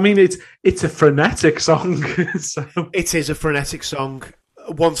 I mean, it's a frenetic song. So. It is a frenetic song.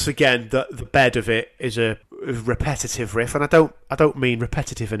 Once again, the bed of it is a repetitive riff, and I don't mean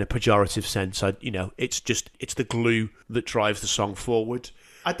repetitive in a pejorative sense. It's the glue that drives the song forward.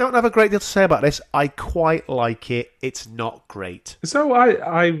 I don't have a great deal to say about this. I quite like it. It's not great. So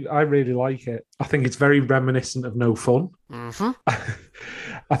I really like it. I think it's very reminiscent of No Fun. Mm-hmm.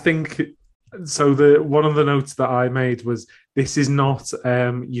 I think so. One of the notes that I made was, this is not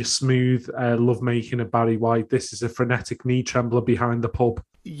your smooth lovemaking of Barry White. This is a frenetic knee trembler behind the pub.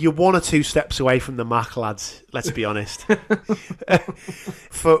 You're one or two steps away from the Mac lads, let's be honest.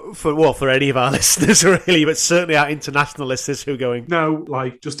 For any of our listeners, really, but certainly our international listeners who are going, no,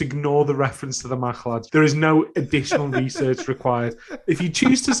 just ignore the reference to the Mac lads. There is no additional research required. If you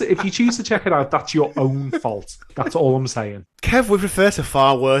choose to check it out, that's your own fault. That's all I'm saying. Kev, we've referred to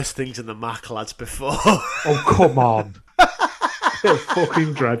far worse things than the Mac lads before. Oh, come on. They're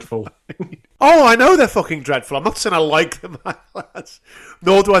fucking dreadful. Oh, I know they're fucking dreadful. I'm not saying I like them, lads.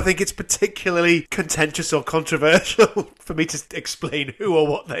 Nor do I think it's particularly contentious or controversial for me to explain who or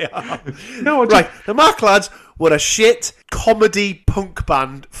what they are. No, right. The Mac Lads were a shit comedy punk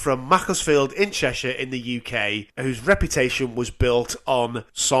band from Macclesfield in Cheshire in the UK, whose reputation was built on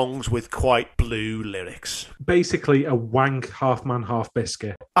songs with quite blue lyrics. Basically a wank half man, half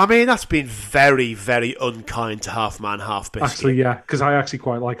biscuit. I mean, that's been very, very unkind to half man, half biscuit. Actually, yeah, because I actually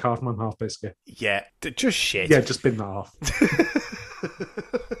quite like half man, half biscuit. Yeah, just shit. Yeah, just bin that off.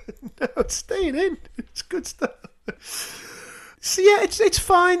 No, it's staying in. It's good stuff. So yeah, it's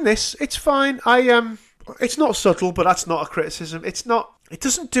fine. It's fine. It's not subtle, but that's not a criticism. It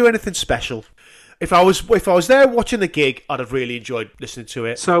doesn't do anything special. If I was there watching the gig, I'd have really enjoyed listening to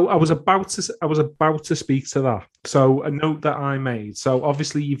it. So I was about to speak to that. So a note that I made. So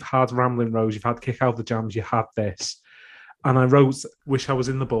obviously you've had Ramblin' Rose, you've had Kick Out the Jams, you had this, and I wrote "Wish I Was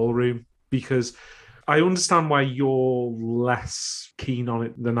in the Ballroom" because I understand why you're less keen on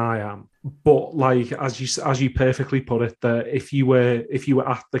it than I am. But as you perfectly put it, that if you were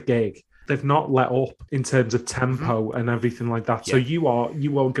at the gig, they've not let up in terms of tempo and everything like that. So you are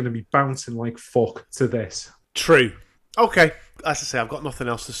going to be bouncing like fuck to this. True. Okay. As I say, I've got nothing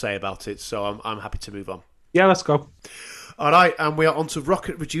else to say about it, so I'm happy to move on. Yeah, let's go. All right, and we are on to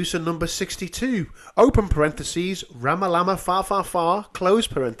Rocket Reducer number 62. Open parentheses, Ramalama Far Far Far, close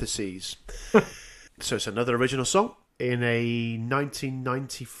parentheses. So it's another original song. In a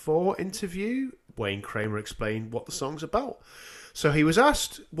 1994 interview, Wayne Kramer explained what the song's about. So he was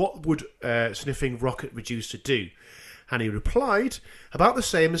asked, what would sniffing Rocket Reducer do? And he replied, about the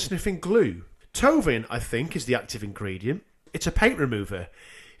same as sniffing glue. Tovin, I think, is the active ingredient. It's a paint remover.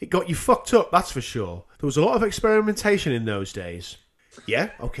 It got you fucked up, that's for sure. There was a lot of experimentation in those days.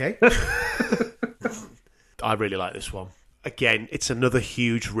 Yeah, okay. I really like this one. Again, it's another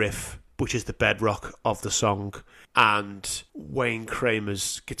huge riff, which is the bedrock of the song. And Wayne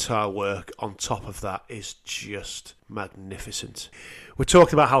Kramer's guitar work on top of that is just magnificent. We're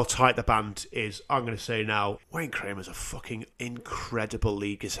talking about how tight the band is. I'm going to say now, Wayne Kramer's a fucking incredible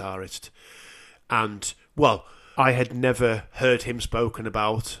lead guitarist. And, well, I had never heard him spoken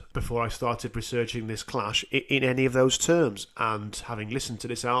about before I started researching this Clash in any of those terms. And having listened to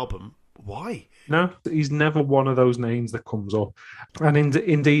this album, why? No, he's never one of those names that comes up. And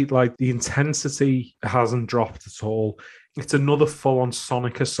indeed, like, the intensity hasn't dropped at all. It's another full-on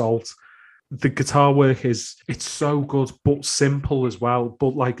sonic assault. The guitar work it's so good, but simple as well.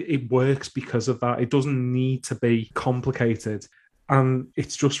 But, like, it works because of that. It doesn't need to be complicated. And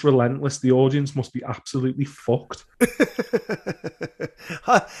it's just relentless. The audience must be absolutely fucked.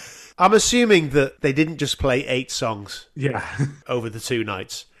 I'm assuming that they didn't just play 8 songs over the 2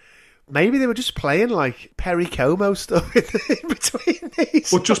 nights. Maybe they were just playing like Perry Como stuff in between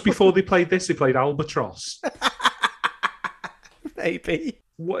these. But just before they played this, they played Albatross. Maybe.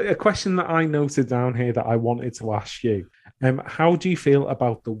 A question that I noted down here that I wanted to ask you. How do you feel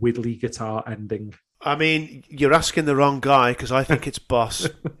about the Widley guitar ending? I mean, you're asking the wrong guy because I think it's Boss.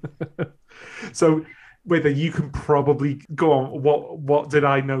 So, whether you can probably go on. What did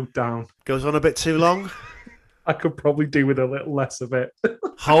I note down? Goes on a bit too long? I could probably do with a little less of it.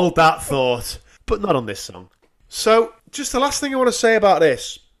 Hold that thought, but not on this song. So, just the last thing I want to say about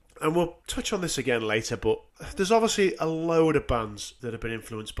this, and we'll touch on this again later, but there's obviously a load of bands that have been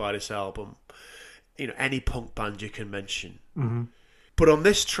influenced by this album. You know, any punk band you can mention. Mm-hmm. But on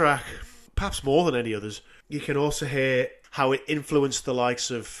this track, perhaps more than any others, you can also hear how it influenced the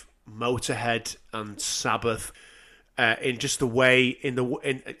likes of Motorhead and Sabbath in just the way,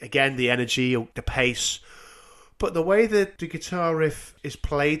 again, the energy, the pace. But the way that the guitar riff is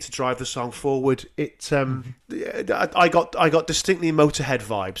played to drive the song forward, I got distinctly Motorhead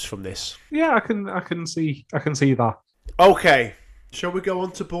vibes from this. Yeah, I can see that. Okay, shall we go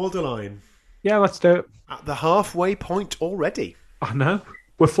on to Borderline? Yeah, let's do it. At the halfway point already. I know.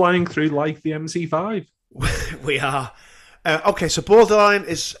 We're flying through like the MC5. We are. Okay, so Borderline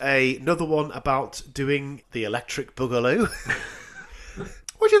is another one about doing the electric boogaloo.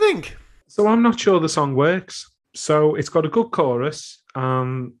 What do you think? So I'm not sure the song works. So it's got a good chorus.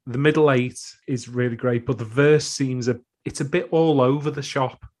 The middle 8 is really great, but the verse seems it's a bit all over the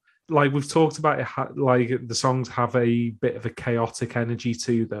shop. Like we've talked about, like the songs have a bit of a chaotic energy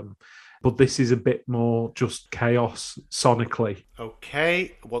to them, but this is a bit more just chaos sonically.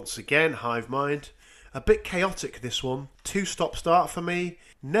 Okay, once again, Hive Mind. A bit chaotic, this one. 2 stop-start for me.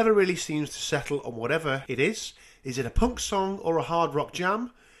 Never really seems to settle on whatever it is. Is it a punk song or a hard rock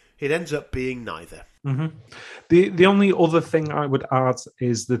jam? It ends up being neither. Mm-hmm. The only other thing I would add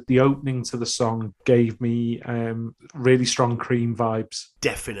is that the opening to the song gave me really strong Cream vibes.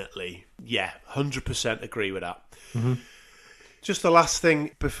 Definitely. Yeah, 100% agree with that. Mm-hmm. Just the last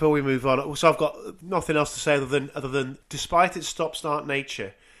thing before we move on. So I've got nothing else to say other than despite its stop-start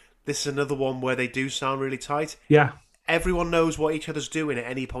nature, this is another one where they do sound really tight. Yeah. Everyone knows what each other's doing at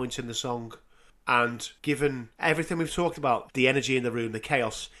any point in the song. And given everything we've talked about, the energy in the room, the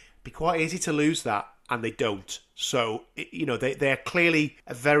chaos, it'd be quite easy to lose that, and they don't. So, they're clearly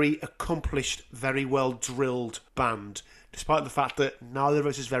a very accomplished, very well-drilled band, despite the fact that neither of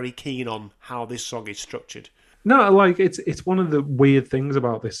us is very keen on how this song is structured. No, like, it's one of the weird things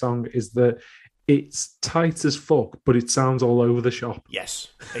about this song is that it's tight as fuck, but it sounds all over the shop. Yes,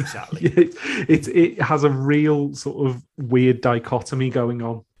 exactly. It has a real sort of weird dichotomy going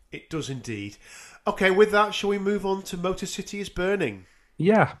on. It does indeed. Okay, with that, shall we move on to Motor City is Burning?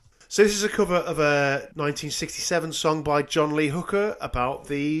 Yeah. So this is a cover of a 1967 song by John Lee Hooker about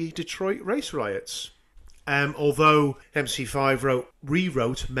the Detroit race riots. Although MC5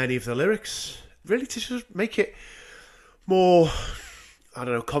 rewrote many of the lyrics, really to just make it more,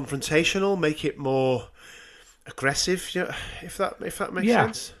 confrontational, make it more aggressive, if that makes Yeah.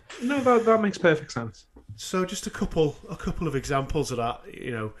 sense. No, that makes perfect sense. So just a couple of examples of that.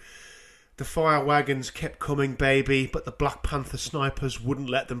 The fire wagons kept coming, baby, but the Black Panther snipers wouldn't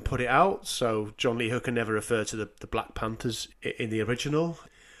let them put it out. So John Lee Hooker never referred to the Black Panthers in the original.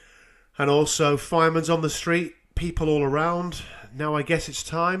 And also, firemen's on the street, people all around. Now I guess it's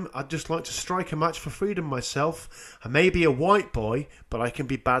time. I'd just like to strike a match for freedom myself. I may be a white boy, but I can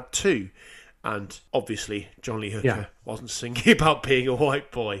be bad too. And obviously, John Lee Hooker wasn't singing about being a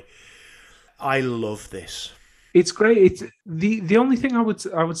white boy. I love this. It's great. It's the only thing I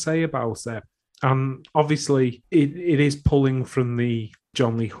would say about it, obviously it is pulling from the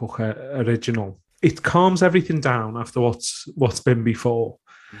John Lee Hooker original. It calms everything down after what's been before,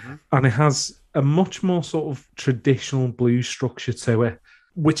 and it has a much more sort of traditional blues structure to it,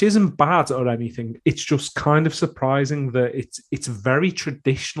 which isn't bad or anything. It's just kind of surprising that it's very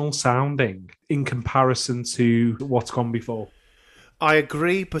traditional sounding in comparison to what's gone before. I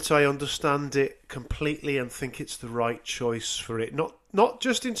agree, but I understand it completely and think it's the right choice for it. Not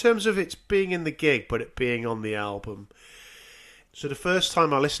just in terms of it being in the gig, but it being on the album. So the first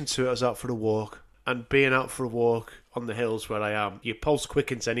time I listened to it, I was out for a walk. And being out for a walk on the hills where I am, your pulse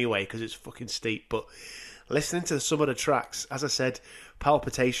quickens anyway because it's fucking steep. But listening to some of the tracks, as I said,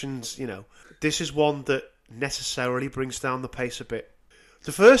 palpitations, this is one that necessarily brings down the pace a bit.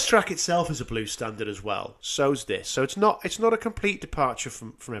 The first track itself is a blues standard as well. So's this. So it's not a complete departure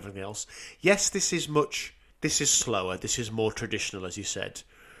from everything else. Yes, this is slower. This is more traditional, as you said.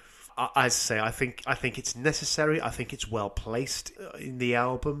 As I say, I think it's necessary. I think it's well placed in the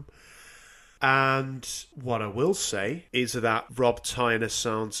album. And what I will say is that Rob Tyner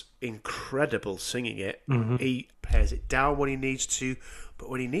sounds incredible singing it. Mm-hmm. He pares it down when he needs to, but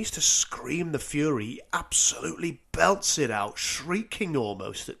when he needs to scream the fury, he absolutely belts it out, shrieking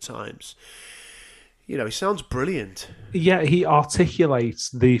almost at times. He sounds brilliant. Yeah, he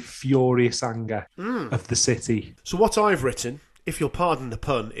articulates the furious anger of the city. So what I've written, if you'll pardon the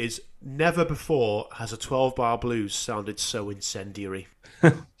pun, is never before has a 12-bar blues sounded so incendiary.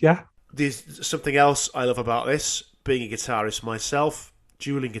 Yeah. There's something else I love about this, being a guitarist myself.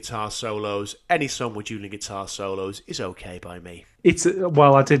 Dueling guitar solos, any song with dueling guitar solos is okay by me.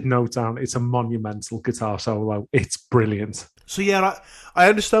 I did note down, it's a monumental guitar solo. It's brilliant. So yeah, I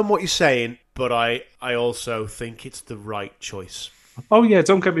understand what you're saying, but I also think it's the right choice. Oh yeah,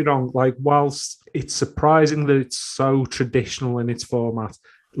 don't get me wrong. Like, whilst it's surprising that it's so traditional in its format,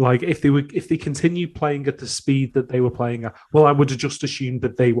 like if they continued playing at the speed that they were playing at, well, I would have just assumed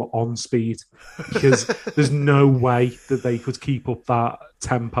that they were on speed, because there's no way that they could keep up that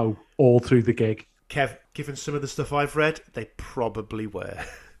tempo all through the gig. Kev, given some of the stuff I've read, they probably were.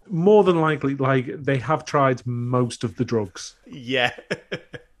 More than likely, like, they have tried most of the drugs. Yeah.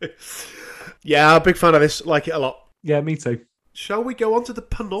 Yeah, I'm a big fan of this. Like it a lot. Yeah, me too. Shall we go on to the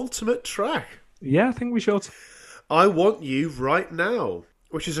penultimate track? Yeah, I think we should. I Want You Right Now,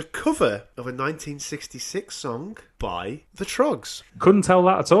 which is a cover of a 1966 song by The Troggs. Couldn't tell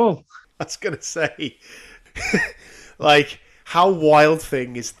that at all. I was going to say, like, how Wild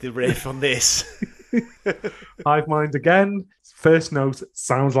Thing is the riff on this? Hive Mind again. First note,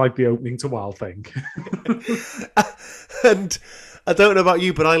 sounds like the opening to Wild Thing. And I don't know about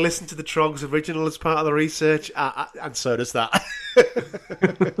you, but I listened to the Troggs original as part of the research, and so does that.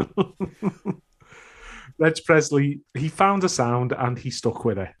 Reg Presley, he found a sound and he stuck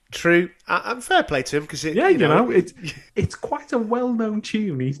with it. True, and fair play to him, because it's quite a well-known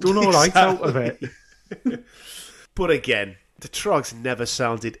tune. He's done all right out of it. But again, the Troggs never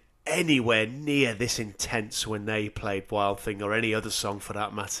sounded anywhere near this intense when they played Wild Thing, or any other song for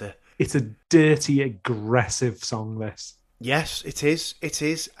that matter. It's a dirty, aggressive song, this. Yes, it is. It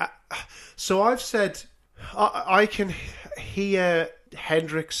is. So I've said I can hear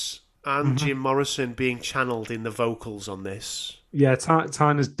Hendrix and Jim Morrison being channeled in the vocals on this. Yeah,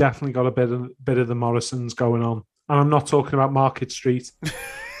 Tyner's definitely got a bit of the Morrisons going on. And I'm not talking about Market Street.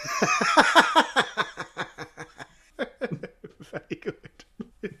 Very good.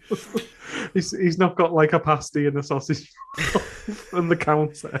 He's not got like a pasty and a sausage on the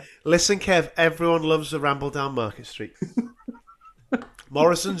counter. Listen, Kev, everyone loves a ramble down Market Street.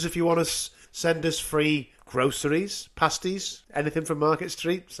 Morrison's, if you want to send us free groceries, pasties, anything from Market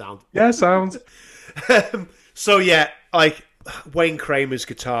Street, sound. Yeah, sound. So yeah, like, Wayne Kramer's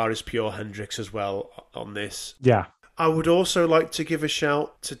guitar is pure Hendrix as well on this. Yeah. I would also like to give a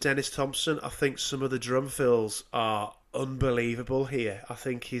shout to Dennis Thompson. I think some of the drum fills are unbelievable here. I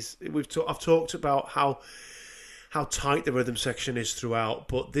think I've talked about how tight the rhythm section is throughout,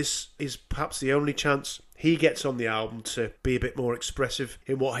 but this is perhaps the only chance he gets on the album to be a bit more expressive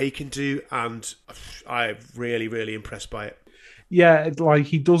in what he can do, and I'm really, really impressed by it. Yeah, like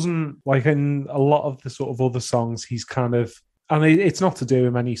he doesn't, like in a lot of the sort of other songs, he's kind of, and it's not to do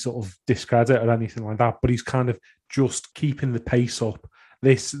him any sort of discredit or anything like that, but he's kind of just keeping the pace up.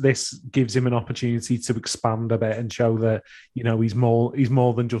 This gives him an opportunity to expand a bit and show that, you know, he's more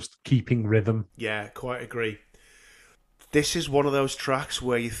than just keeping rhythm. Yeah, quite agree. This is one of those tracks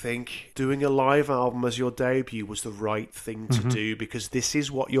where you think doing a live album as your debut was the right thing to do, because this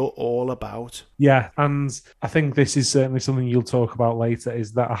is what you're all about. Yeah, and I think this is certainly something you'll talk about later,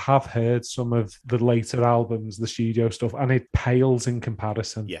 is that I have heard some of the later albums, the studio stuff, and it pales in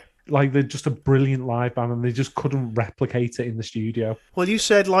comparison. Yeah. Like, they're just a brilliant live band, and they just couldn't replicate it in the studio. Well, you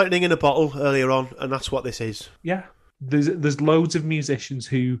said lightning in a bottle earlier on, and that's what this is. Yeah. There's loads of musicians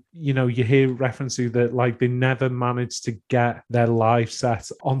who, you know, you hear reference to that, like, they never managed to get their live set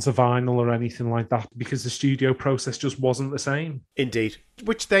onto vinyl or anything like that because the studio process just wasn't the same. Indeed.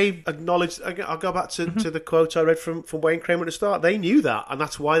 Which they acknowledged. I'll go back to the quote I read from Wayne Kramer at the start. They knew that, and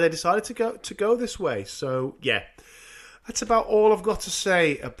that's why they decided to go this way. So, yeah. That's about all I've got to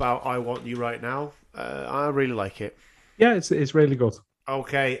say about I Want You Right Now. I really like it. Yeah, it's really good.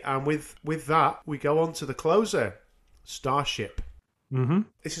 Okay, and with that, we go on to the closer, Starship. Mm-hmm.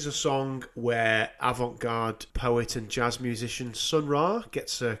 This is a song where avant-garde poet and jazz musician Sun Ra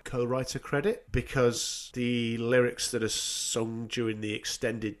gets a co-writer credit because the lyrics that are sung during the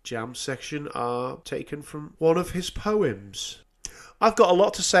extended jam section are taken from one of his poems. I've got a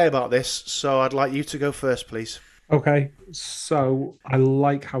lot to say about this, so I'd like you to go first, please. Okay, so I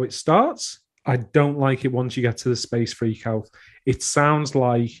like how it starts. I don't like it once you get to the Space Freak Out. It sounds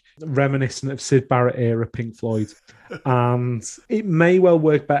like reminiscent of Syd Barrett era Pink Floyd. And it may well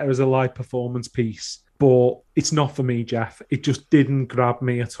work better as a live performance piece, but it's not for me, Jeff. It just didn't grab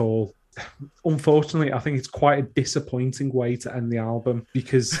me at all. Unfortunately, I think it's quite a disappointing way to end the album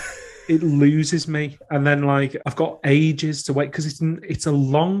because it loses me. And then, like, I've got ages to wait because it's a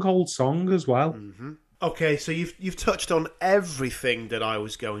long old song as well. Mm-hmm. Okay, so you've touched on everything that I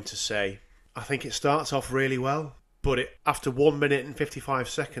was going to say. I think it starts off really well, but after 1 minute and 55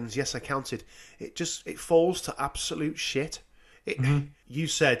 seconds, yes, I counted, it falls to absolute shit. You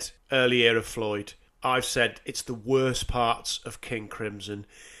said early era Floyd. I've said it's the worst parts of King Crimson.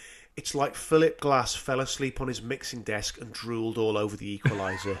 It's like Philip Glass fell asleep on his mixing desk and drooled all over the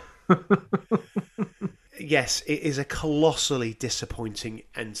equalizer. Yes, it is a colossally disappointing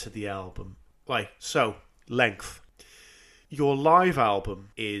end to the album. So, length. Your live album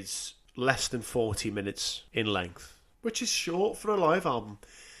is less than 40 minutes in length, which is short for a live album.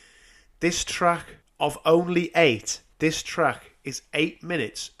 This track of only 8, this track is 8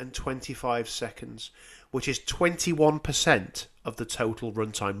 minutes and 25 seconds, which is 21% of the total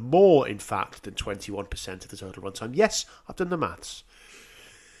runtime. More, in fact, than 21% of the total runtime. Yes, I've done the maths.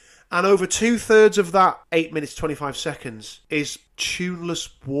 And over 2/3 of that 8 minutes 25 seconds is tuneless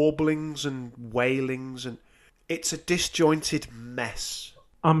warblings and wailings, and it's a disjointed mess.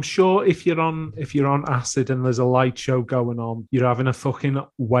 I'm sure if you're on acid and there's a light show going on, you're having a fucking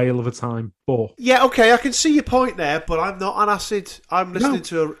whale of a time. But yeah, okay, I can see your point there, but I'm not on acid. I'm listening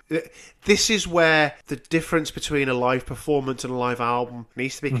to this is where the difference between a live performance and a live album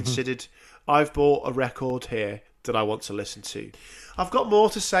needs to be considered. I've bought a record here that I want to listen to. I've got more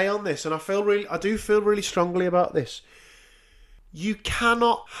to say on this, and I do feel really strongly about this. You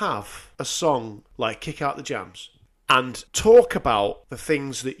cannot have a song like Kick Out the Jams and talk about the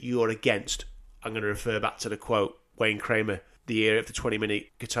things that you're against. I'm going to refer back to the quote, Wayne Kramer, the era of the 20-minute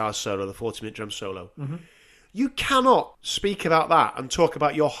guitar solo, the 40-minute drum solo. Mm-hmm. You cannot speak about that and talk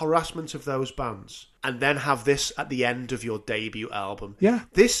about your harassment of those bands and then have this at the end of your debut album. Yeah.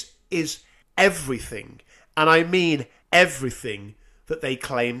 This is everything, and I mean everything, that they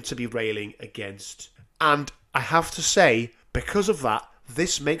claim to be railing against. And I have to say, because of that,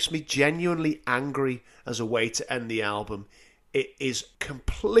 this makes me genuinely angry as a way to end the album. It is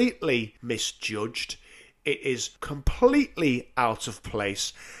completely misjudged. It is completely out of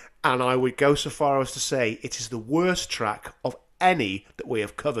place. And I would go so far as to say it is the worst track of any that we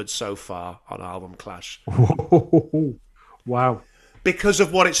have covered so far on Album Clash. Wow. Because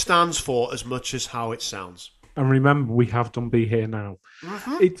of what it stands for as much as how it sounds. And remember, we have done Be Here Now.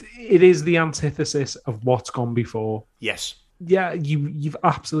 Mm-hmm. It is the antithesis of what's gone before. Yes. Yeah, you've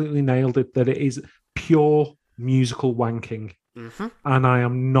absolutely nailed it, that it is pure musical wanking. Mm-hmm. And I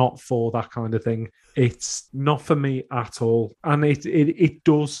am not for that kind of thing. It's not for me at all. And it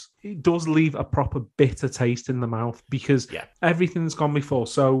does it does leave a proper bitter taste in the mouth because everything's gone before.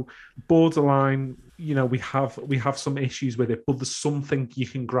 So Borderline, we have some issues with it, but there's something you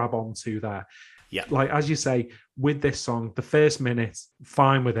can grab onto there. Yeah. Like, as you say, with this song, the first minute,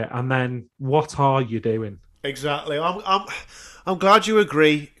 fine with it. And then what are you doing? Exactly. I'm glad you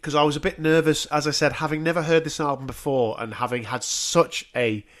agree, because I was a bit nervous, as I said, having never heard this album before and having had such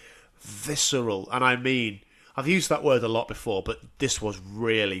a visceral, and I mean, I've used that word a lot before, but this was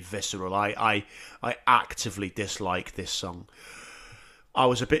really visceral. I actively dislike this song. I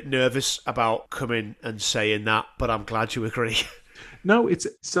was a bit nervous about coming and saying that, but I'm glad you agree. No, it's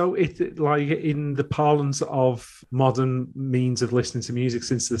like in the parlance of modern means of listening to music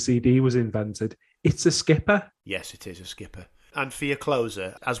since the CD was invented, it's a skipper. Yes, it is a skipper. And for your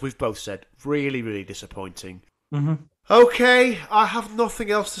closer, as we've both said, really, really disappointing. Mm-hmm. Okay, I have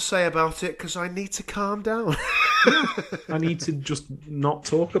nothing else to say about it because I need to calm down. I need to just not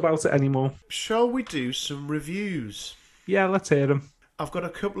talk about it anymore. Shall we do some reviews? Yeah, let's hear them. I've got a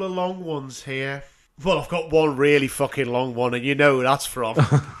couple of long ones here. Well, I've got one really fucking long one, and you know who that's from.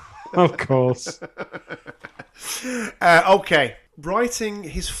 Of course. Okay. Writing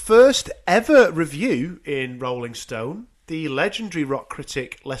his first ever review in Rolling Stone, the legendary rock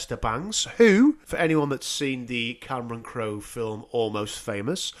critic Lester Bangs, who, for anyone that's seen the Cameron Crowe film Almost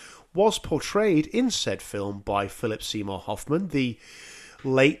Famous, was portrayed in said film by Philip Seymour Hoffman, the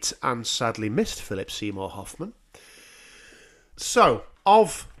late and sadly missed Philip Seymour Hoffman. So,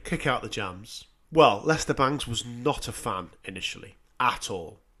 of Kick Out the Jams, well, Lester Bangs was not a fan initially, at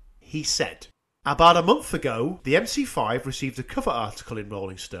all. He said, about a month ago, the MC5 received a cover article in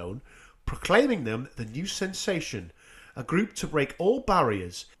Rolling Stone proclaiming them the new sensation, a group to break all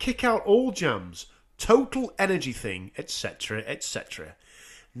barriers, kick out all jams, total energy thing, etc., etc.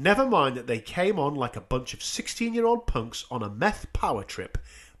 Never mind that they came on like a bunch of 16-year-old punks on a meth power trip.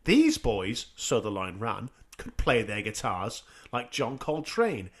 These boys, so the line ran, could play their guitars like John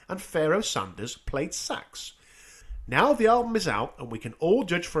Coltrane, and Pharoah Sanders played sax. Now the album is out and we can all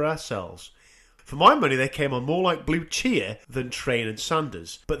judge for ourselves. For my money they came on more like Blue Cheer than Train and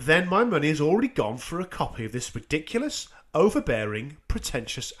Sanders, but then my money has already gone for a copy of this ridiculous, overbearing,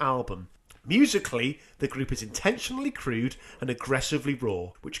 pretentious album. Musically, the group is intentionally crude and aggressively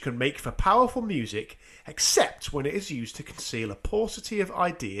raw, which can make for powerful music, except when it is used to conceal a paucity of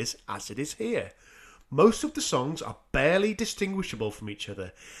ideas as it is here. Most of the songs are barely distinguishable from each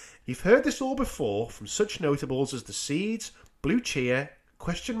other. You've heard this all before from such notables as The Seeds, Blue Cheer,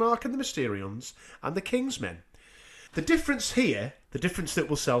 Question Mark and the Mysterians, and The Kingsmen. The difference here, the difference that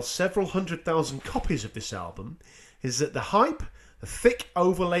will sell several 100,000 copies of this album, is that the hype, the thick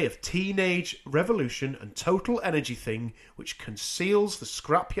overlay of teenage revolution and total energy thing which conceals the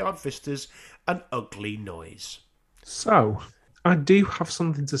scrapyard vistas and ugly noise. So, I do have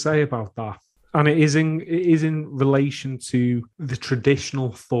something to say about that. And it is in relation to the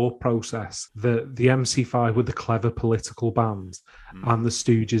traditional thought process that the MC5 were the clever political band and the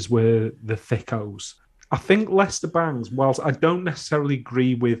Stooges were the thickos. I think Lester Bangs, whilst I don't necessarily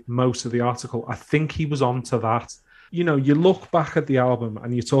agree with most of the article, I think he was onto that. You look back at the album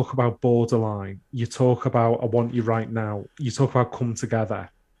and you talk about Borderline, you talk about I Want You Right Now, you talk about Come Together.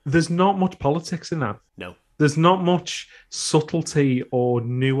 There's not much politics in that. No. There's not much subtlety or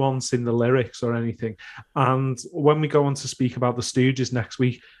nuance in the lyrics or anything. And when we go on to speak about the Stooges next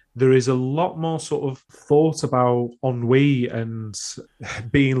week, there is a lot more sort of thought about ennui and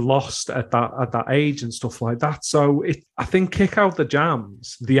being lost at that age and stuff like that. So I think Kick Out the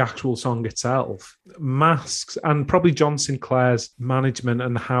Jams, the actual song itself, masks, and probably John Sinclair's management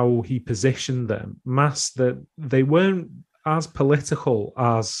and how he positioned them, masks that they weren't as political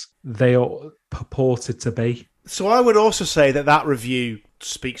as they purported to be. So I would also say that review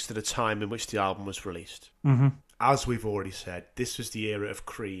speaks to the time in which the album was released. Mm-hmm. As we've already said, this was the era of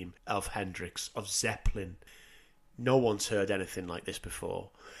Cream, of Hendrix, of Zeppelin. No one's heard anything like this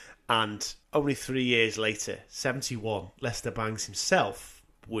before. And only 3 years later, 1971, Lester Bangs himself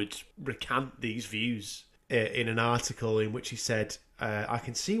would recant these views in an article in which he said, I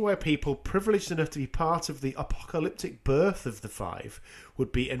can see why people privileged enough to be part of the apocalyptic birth of the Five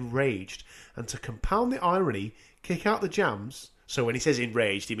would be enraged. And to compound the irony, Kick Out the Jams. So when he says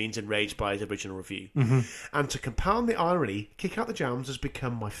enraged, he means enraged by his original review. Mm-hmm. And to compound the irony, Kick Out the Jams has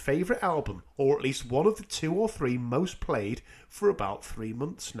become my favourite album, or at least one of the 2 or 3 most played for about 3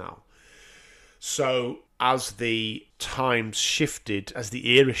 months now. So as the times shifted, as the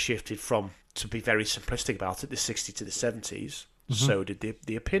era shifted from, to be very simplistic about it, the 60s to the 70s, so did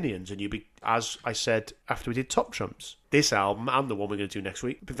the opinions. And as I said after we did Top Trumps, this album and the one we're going to do next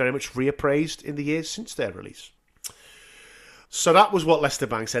week have been very much reappraised in the years since their release. So that was what Lester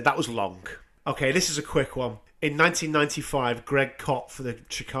Bangs said. That was long. Okay, this is a quick one. In 1995, Greg Kot for the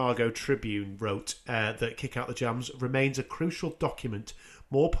Chicago Tribune wrote that Kick Out the Jams remains a crucial document,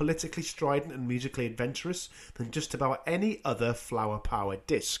 more politically strident and musically adventurous than just about any other Flower Power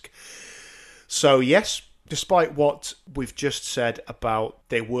disc. So yes, despite what we've just said about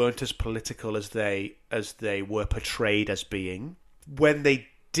they weren't as political as they were portrayed as being, when they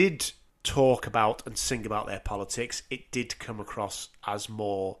did talk about and sing about their politics, it did come across as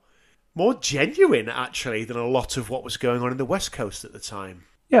more genuine, actually, than a lot of what was going on in the West Coast at the time.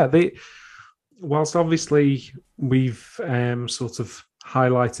 Yeah, whilst obviously we've sort of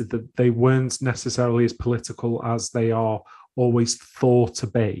highlighted that they weren't necessarily as political as they are always thought to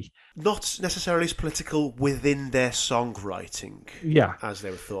be. Not necessarily as political within their songwriting, as they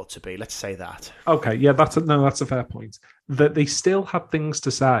were thought to be. Let's say that. Okay, yeah, that's a fair point. That they still had things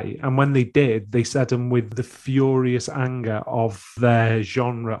to say, and when they did, they said them with the furious anger of their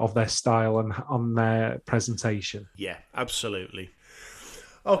genre, of their style, and on their presentation. Yeah, absolutely.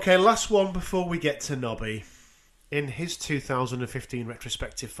 Okay, last one before we get to Nobby. In his 2015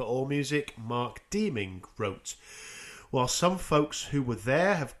 retrospective for AllMusic, Mark Deeming wrote, "While some folks who were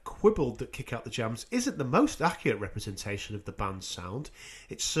there have quibbled that Kick Out the Jams isn't the most accurate representation of the band's sound,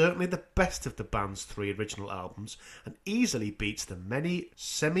 it's certainly the best of the band's 3 original albums and easily beats the many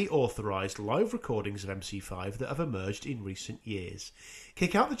semi-authorised live recordings of MC5 that have emerged in recent years.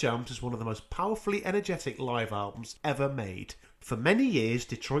 Kick Out the Jams is one of the most powerfully energetic live albums ever made. For many years,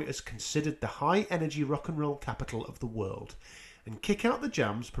 Detroit has considered the high-energy rock and roll capital of the world, and Kick Out the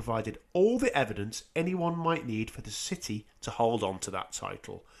Jams provided all the evidence anyone might need for the city to hold on to that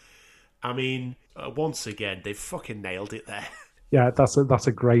title." I mean, once again, they've fucking nailed it there. Yeah, that's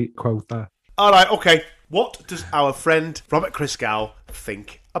a great quote there. All right, okay. What does our friend Robert Christgau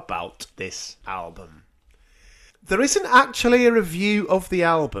think about this album? There isn't actually a review of the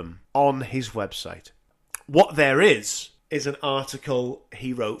album on his website. What there is an article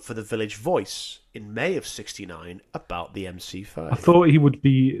he wrote for the Village Voice in May of '69 about the MC5. I thought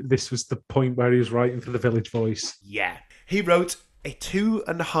this was the point where he was writing for the Village Voice. Yeah. He wrote a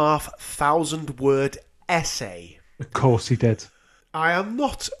 2,500 word essay. Of course he did. I am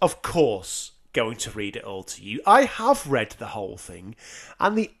not, of course, going to read it all to you. I have read the whole thing,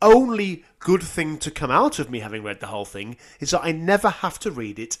 and the only good thing to come out of me having read the whole thing is that I never have to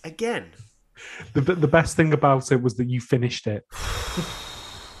read it again. The best thing about it was that you finished it.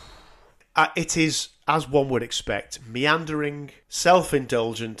 It is, as one would expect, meandering,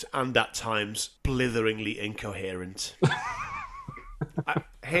 self-indulgent, and at times blitheringly incoherent.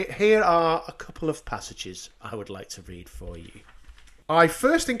 Here are a couple of passages I would like to read for you. "I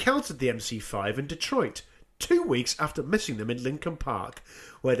first encountered the MC5 in Detroit, 2 weeks after missing them in Lincoln Park,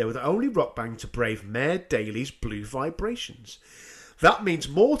 where they were the only rock band to brave Mayor Daley's Blue Vibrations. That means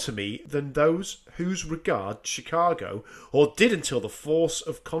more to me than those whose regard Chicago, or did until the force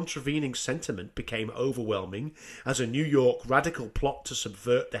of contravening sentiment became overwhelming, as a New York radical plot to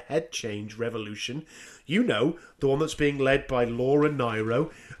subvert the head change revolution. You know, the one that's being led by Laura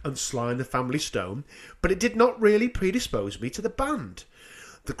Nyro and Sly and the Family Stone, but it did not really predispose me to the band.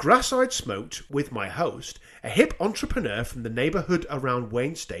 The grass I'd smoked with my host, a hip entrepreneur from the neighbourhood around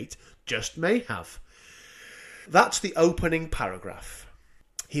Wayne State, just may have." That's the opening paragraph.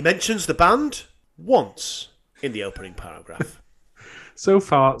 He mentions the band once in the opening paragraph. So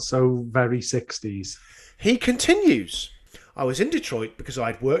far, so very 60s. He continues, "I was in Detroit because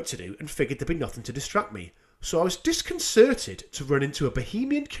I had work to do and figured there'd be nothing to distract me. So I was disconcerted to run into a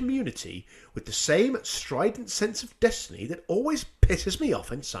bohemian community with the same strident sense of destiny that always pisses me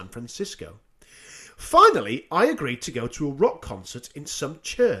off in San Francisco. Finally, I agreed to go to a rock concert in some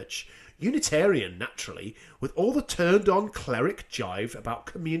church, Unitarian naturally, with all the turned-on cleric jive about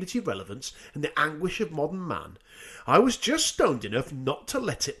community relevance and the anguish of modern man. I was just stoned enough not to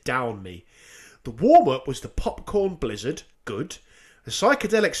let it down me. The warm-up was the Popcorn Blizzard, good, the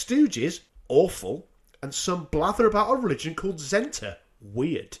Psychedelic Stooges, awful, and some blather about a religion called Zenta,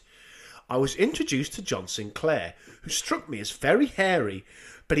 weird. I was introduced to John Sinclair, who struck me as very hairy,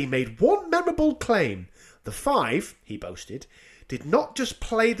 but he made one memorable claim. The Five, he boasted, did not just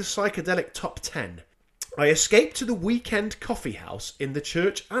play the psychedelic top 10. I escaped to the weekend coffee house in the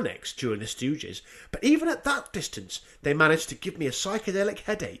church annex during the Stooges, but even at that distance, they managed to give me a psychedelic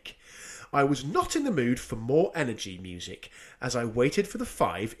headache. I was not in the mood for more energy music as I waited for the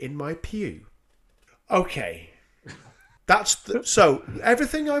Five in my pew." Okay. So,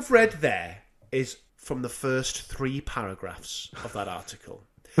 everything I've read there is from the first 3 paragraphs of that article.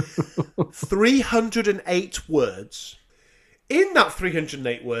 308 words. In that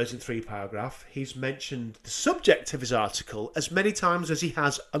 308 words in 3 paragraphs, he's mentioned the subject of his article as many times as he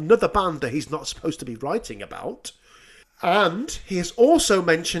has another band that he's not supposed to be writing about. And he has also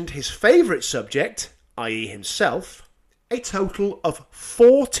mentioned his favourite subject, i.e. himself, a total of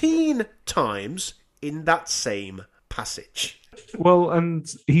 14 times in that same passage. Well, and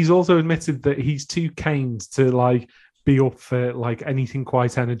he's also admitted that he's too caned to be up for anything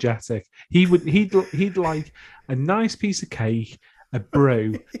quite energetic. He'd like a nice piece of cake, a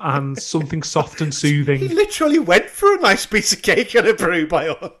brew, and something soft and soothing. He literally went for a nice piece of cake and a brew by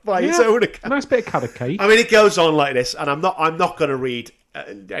his own account. A nice bit of carrot cake. I mean, it goes on like this, and I'm not going to read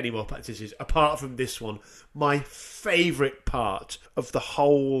any more passages apart from this one. My favourite part of the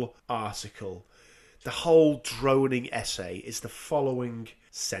whole article, the whole droning essay, is the following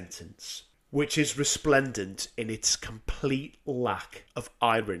sentence, which is resplendent in its complete lack of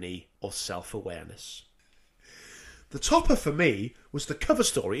irony or self-awareness. The topper for me was the cover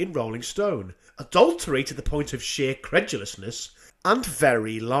story in Rolling Stone, adulterated to the point of sheer credulousness, and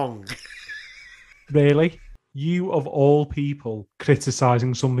very long. Really? You, of all people,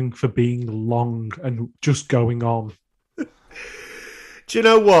 criticising something for being long and just going on. Do you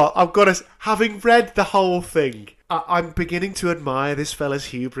know what? Having read the whole thing, I'm beginning to admire this fella's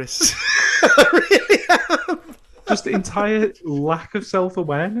hubris. I really am. Just entire lack of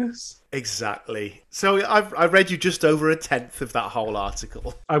self-awareness. Exactly. So I read you just over a tenth of that whole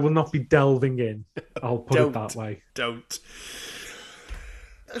article. I will not be delving in. I'll put it that way. Don't.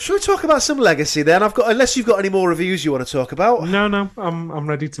 Shall we talk about some legacy then? Unless you've got any more reviews you want to talk about. No, I'm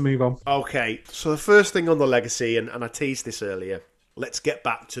ready to move on. Okay. So the first thing on the legacy, and I teased this earlier, let's get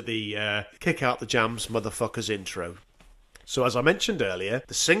back to the Kick Out the Jams motherfuckers intro. So as I mentioned earlier,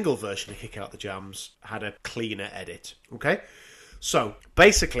 the single version of Kick Out the Jams had a cleaner edit. Okay? So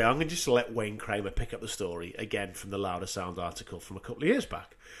basically, I'm going to just let Wayne Kramer pick up the story, again from the Louder Sound article from a couple of years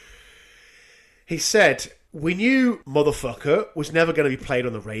back. He said, "We knew Motherfucker was never going to be played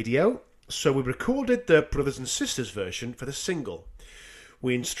on the radio, so we recorded the Brothers and Sisters version for the single.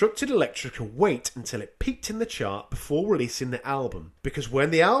 We instructed Elektra to wait until it peaked in the chart before releasing the album, because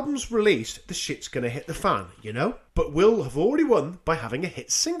when the album's released, the shit's going to hit the fan, you know? But we'll have already won by having a hit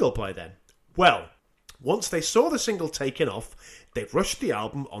single by then. Well, once they saw the single taking off, they rushed the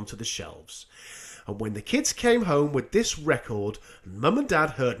album onto the shelves. And when the kids came home with this record and Mum and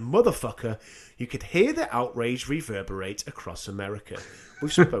Dad heard Motherfucker, you could hear the outrage reverberate across America."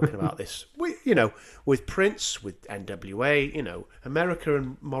 We've spoken about this. With Prince, with NWA, America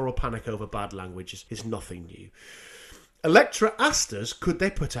and moral panic over bad language is nothing new. Elektra asked us, could they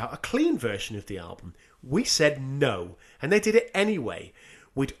put out a clean version of the album? We said no, and they did it anyway.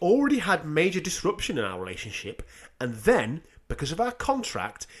 We'd already had major disruption in our relationship, and then, because of our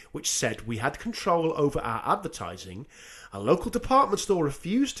contract, which said we had control over our advertising, a local department store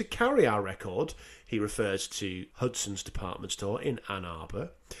refused to carry our record. He refers to Hudson's department store in Ann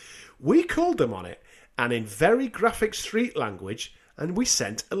Arbor. We called them on it, and in very graphic street language, and we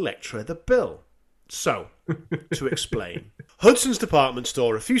sent Elektra the bill. So, to explain, Hudson's department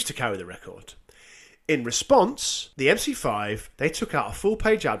store refused to carry the record. In response, the MC5, they took out a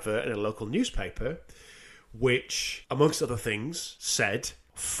full-page advert in a local newspaper, which, amongst other things, said,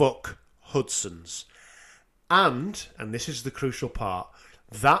 "Fuck Hudson's." And this is the crucial part,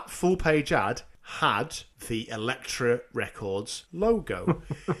 that full-page ad had the Elektra Records logo,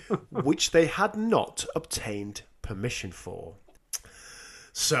 which they had not obtained permission for.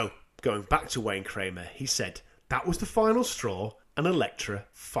 So, going back to Wayne Kramer, he said, that was the final straw, and Elektra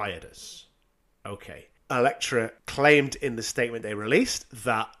fired us. Okay. Elektra claimed in the statement they released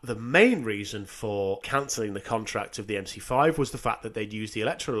that the main reason for cancelling the contract of the MC5 was the fact that they'd used the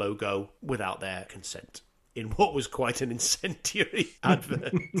Elektra logo without their consent, in what was quite an incendiary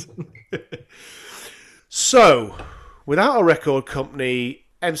advert. So, without a record company,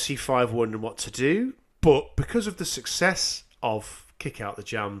 MC5 wondering what to do, but because of the success of Kick Out the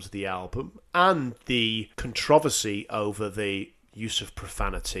Jams, the album, and the controversy over the use of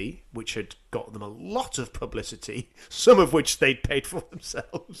profanity, which had got them a lot of publicity, some of which they'd paid for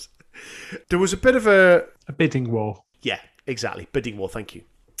themselves, there was a bit of a bidding war. Yeah, exactly. Bidding war, thank you.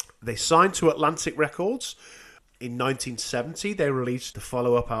 They signed to Atlantic Records. In 1970, they released the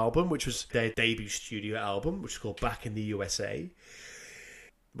follow-up album, which was their debut studio album, which was called Back in the USA.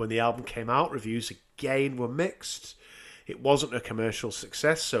 When the album came out, reviews again were mixed. It wasn't a commercial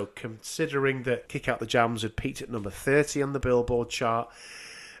success, so considering that Kick Out the Jams had peaked at number 30 on the Billboard chart,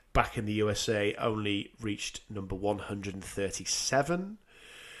 Back in the USA only reached number 137.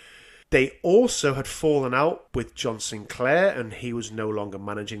 They also had fallen out with John Sinclair, and he was no longer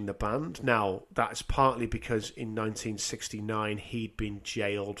managing the band. Now, that is partly because in 1969 he'd been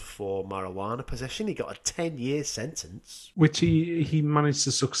jailed for marijuana possession. He got a 10-year sentence, which he managed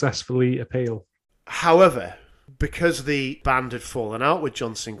to successfully appeal. However, because the band had fallen out with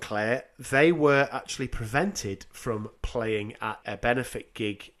John Sinclair, they were actually prevented from playing at a benefit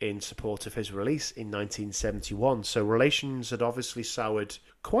gig in support of his release in 1971. So relations had obviously soured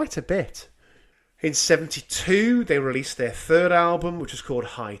quite a bit. In 72, they released their third album, which was called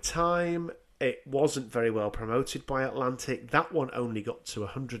High Time. It wasn't very well promoted by Atlantic. That one only got to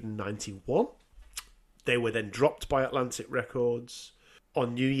 191. They were then dropped by Atlantic Records.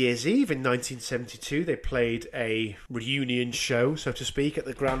 On New Year's Eve in 1972, they played a reunion show, so to speak, at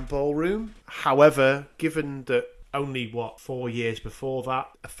the Grand Ballroom. However, given that only, 4 years before that,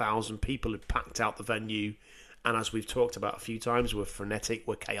 1,000 people had packed out the venue, and as we've talked about a few times, were frenetic,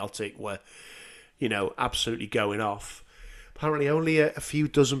 were chaotic, were, absolutely going off. Apparently only a few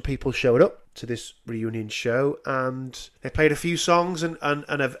dozen people showed up to this reunion show, and they played a few songs, and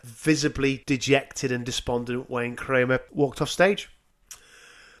a visibly dejected and despondent Wayne Kramer walked off stage.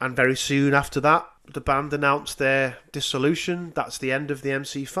 And very soon after that, the band announced their dissolution. That's the end of the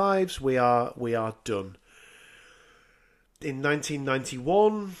MC5s. We are done. In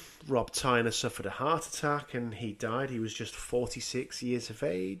 1991, Rob Tyner suffered a heart attack and he died. He was just 46 years of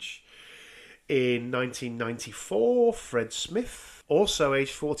age. In 1994, Fred Smith, also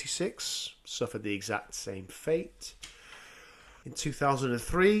aged 46, suffered the exact same fate. In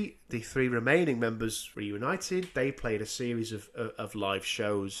 2003, the three remaining members reunited. They played a series of live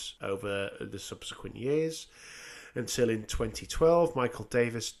shows over the subsequent years, until in 2012, Michael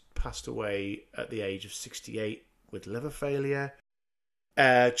Davis passed away at the age of 68 with liver failure.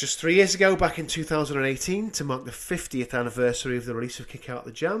 Just 3 years ago, back in 2018, to mark the 50th anniversary of the release of Kick Out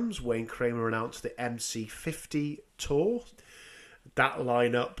the Jams, Wayne Kramer announced the MC50 tour. That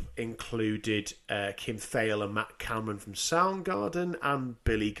lineup included Kim Thayil and Matt Cameron from Soundgarden, and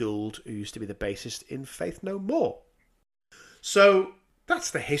Billy Gould, who used to be the bassist in Faith No More. So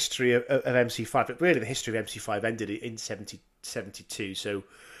that's the history of MC5. But really, the history of MC5 ended in 72. So,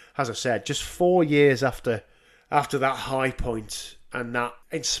 as I said, just 4 years after that high point and that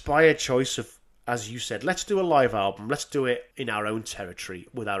inspired choice of, as you said, let's do a live album. Let's do it in our own territory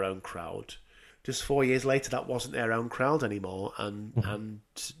with our own crowd. Just 4 years later, that wasn't their own crowd anymore, and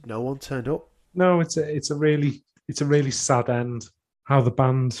no one turned up. No, it's a really sad end. How the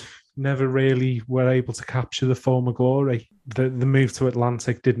band never really were able to capture the former glory. The move to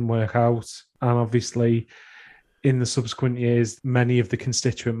Atlantic didn't work out, and obviously, in the subsequent years, many of the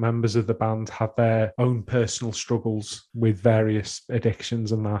constituent members of the band had their own personal struggles with various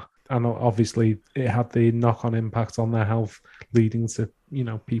addictions and that. And obviously, it had the knock-on impact on their health, leading to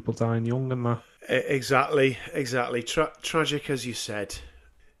people dying young and that. Exactly. Tragic, as you said.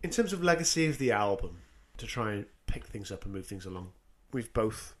 In terms of legacy of the album, to try and pick things up and move things along, we've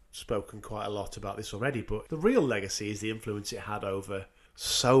both spoken quite a lot about this already, but the real legacy is the influence it had over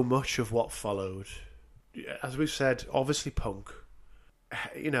so much of what followed. As we've said, obviously punk,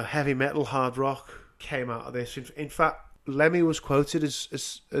 heavy metal, hard rock came out of this. In fact, Lemmy was quoted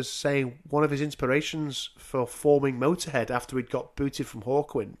as saying one of his inspirations for forming Motorhead after he'd got booted from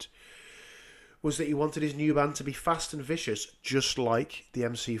Hawkwind was that he wanted his new band to be fast and vicious, just like the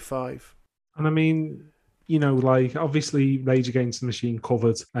MC5. And I mean, obviously Rage Against the Machine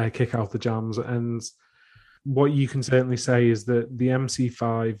covered Kick Out the Jams, and what you can certainly say is that the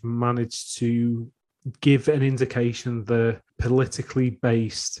MC5 managed to give an indication the politically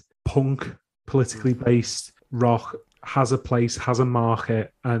based punk, politically based rock has a place, has a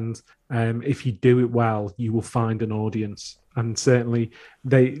market, and if you do it well, you will find an audience. And certainly,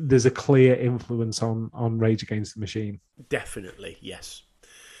 there's a clear influence on Rage Against the Machine. Definitely, yes.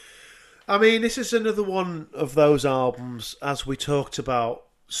 I mean, this is another one of those albums, as we talked about,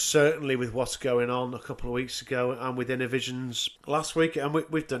 certainly with What's Going On a couple of weeks ago, and with Innervisions last week, and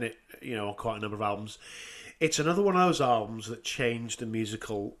we've done it, on quite a number of albums. It's another one of those albums that changed the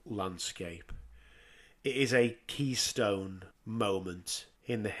musical landscape. It is a keystone moment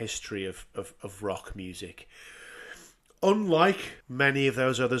in the history of rock music. Unlike many of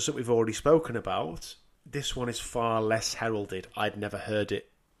those others that we've already spoken about, this one is far less heralded. I'd never heard it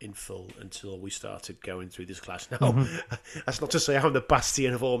in full until we started going through this class. Now, that's not to say I'm the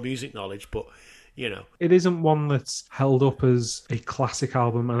bastion of all music knowledge, but, It isn't one that's held up as a classic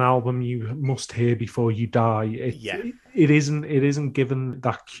album, an album you must hear before you die. It isn't given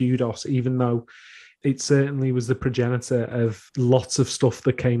that kudos, even though it certainly was the progenitor of lots of stuff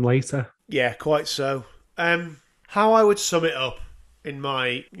that came later. Yeah, quite so. How I would sum it up in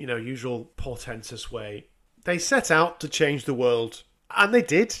my, usual portentous way, they set out to change the world, and they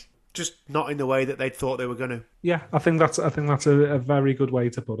did, just not in the way that they thought they were going to. Yeah, I think that's a very good way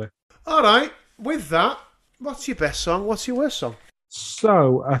to put it. All right, with that, what's your best song? What's your worst song?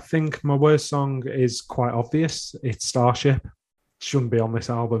 So I think my worst song is quite obvious. It's Starship. Shouldn't be on this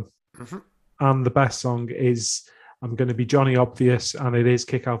album. Mm-hmm. And the best song is, I'm going to be Johnny Obvious, and it is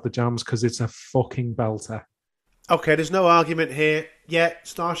Kick Out the Jams because it's a fucking belter. Okay, there's no argument here. Yeah,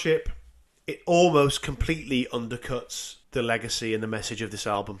 Starship, it almost completely undercuts the legacy and the message of this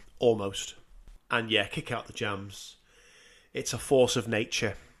album. Almost. And yeah, Kick Out the Jams. It's a force of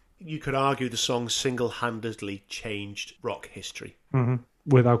nature. You could argue the song single-handedly changed rock history. Mm-hmm.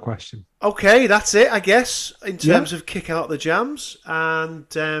 Without question. Okay, that's it, I guess, in terms of Kick Out the Jams.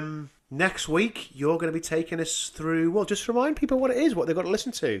 And next week, you're going to be taking us through, well, just remind people what it is, what they've got to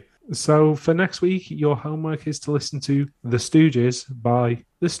listen to. So for next week, your homework is to listen to The Stooges by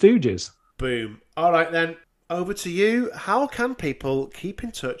The Stooges. Boom. All right, then. Over to you. How can people keep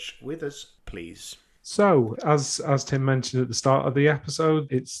in touch with us, please? So, as Tim mentioned at the start of the episode,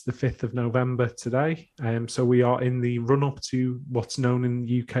 it's the 5th of November today. So we are in the run-up to what's known in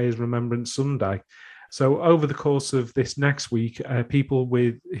the UK as Remembrance Sunday. So over the course of this next week, people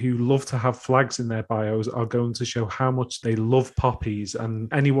who love to have flags in their bios are going to show how much they love poppies,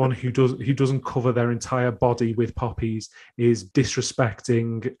 and anyone who doesn't cover their entire body with poppies is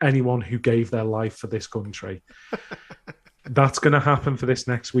disrespecting anyone who gave their life for this country. That's going to happen for this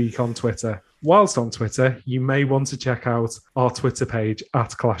next week on Twitter. Whilst on Twitter, you may want to check out our Twitter page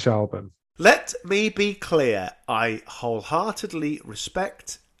at Clash Album. Let me be clear. I wholeheartedly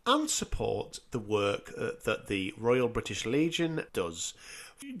respect and support the work that the Royal British Legion does.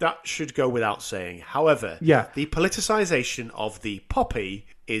 That should go without saying. However, the politicisation of the poppy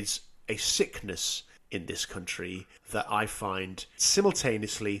is a sickness in this country that I find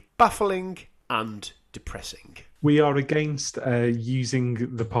simultaneously baffling and depressing. We are against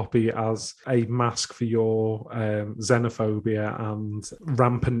using the poppy as a mask for your xenophobia and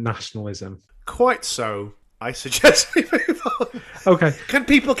rampant nationalism. Quite so. I suggest we move on. Okay. Can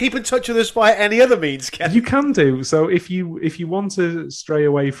people keep in touch with us by any other means, Ken? You can do. So if you want to stray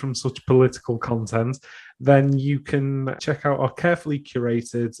away from such political content, then you can check out our carefully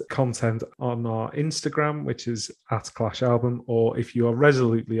curated content on our Instagram, which is at Clash Album. Or if you are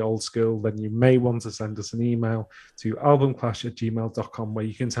resolutely old school, then you may want to send us an email to albumclash@gmail.com, where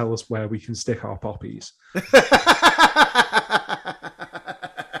you can tell us where we can stick our poppies.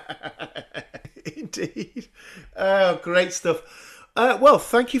 Indeed. Oh, great stuff. Well,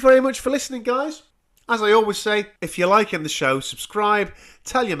 thank you very much for listening, guys. As I always say, if you're liking the show, subscribe,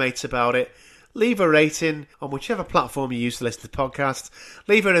 tell your mates about it, leave a rating on whichever platform you use to listen to the podcast,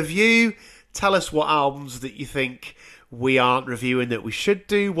 leave a review, tell us what albums that you think we aren't reviewing that we should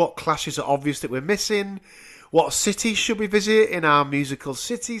do, what clashes are obvious that we're missing, what cities should we visit in our musical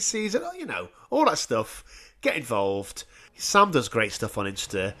city season, all that stuff. Get involved. Sam does great stuff on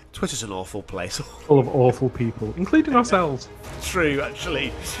Insta. Twitter's an awful place. Full of awful people, including ourselves. True,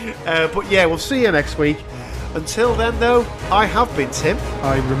 actually. But yeah, we'll see you next week. Until then, though, I have been Tim.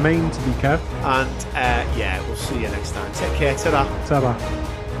 I remain to be Kev. And we'll see you next time. Take care. Ta-da.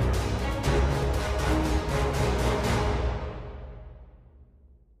 Ta-da.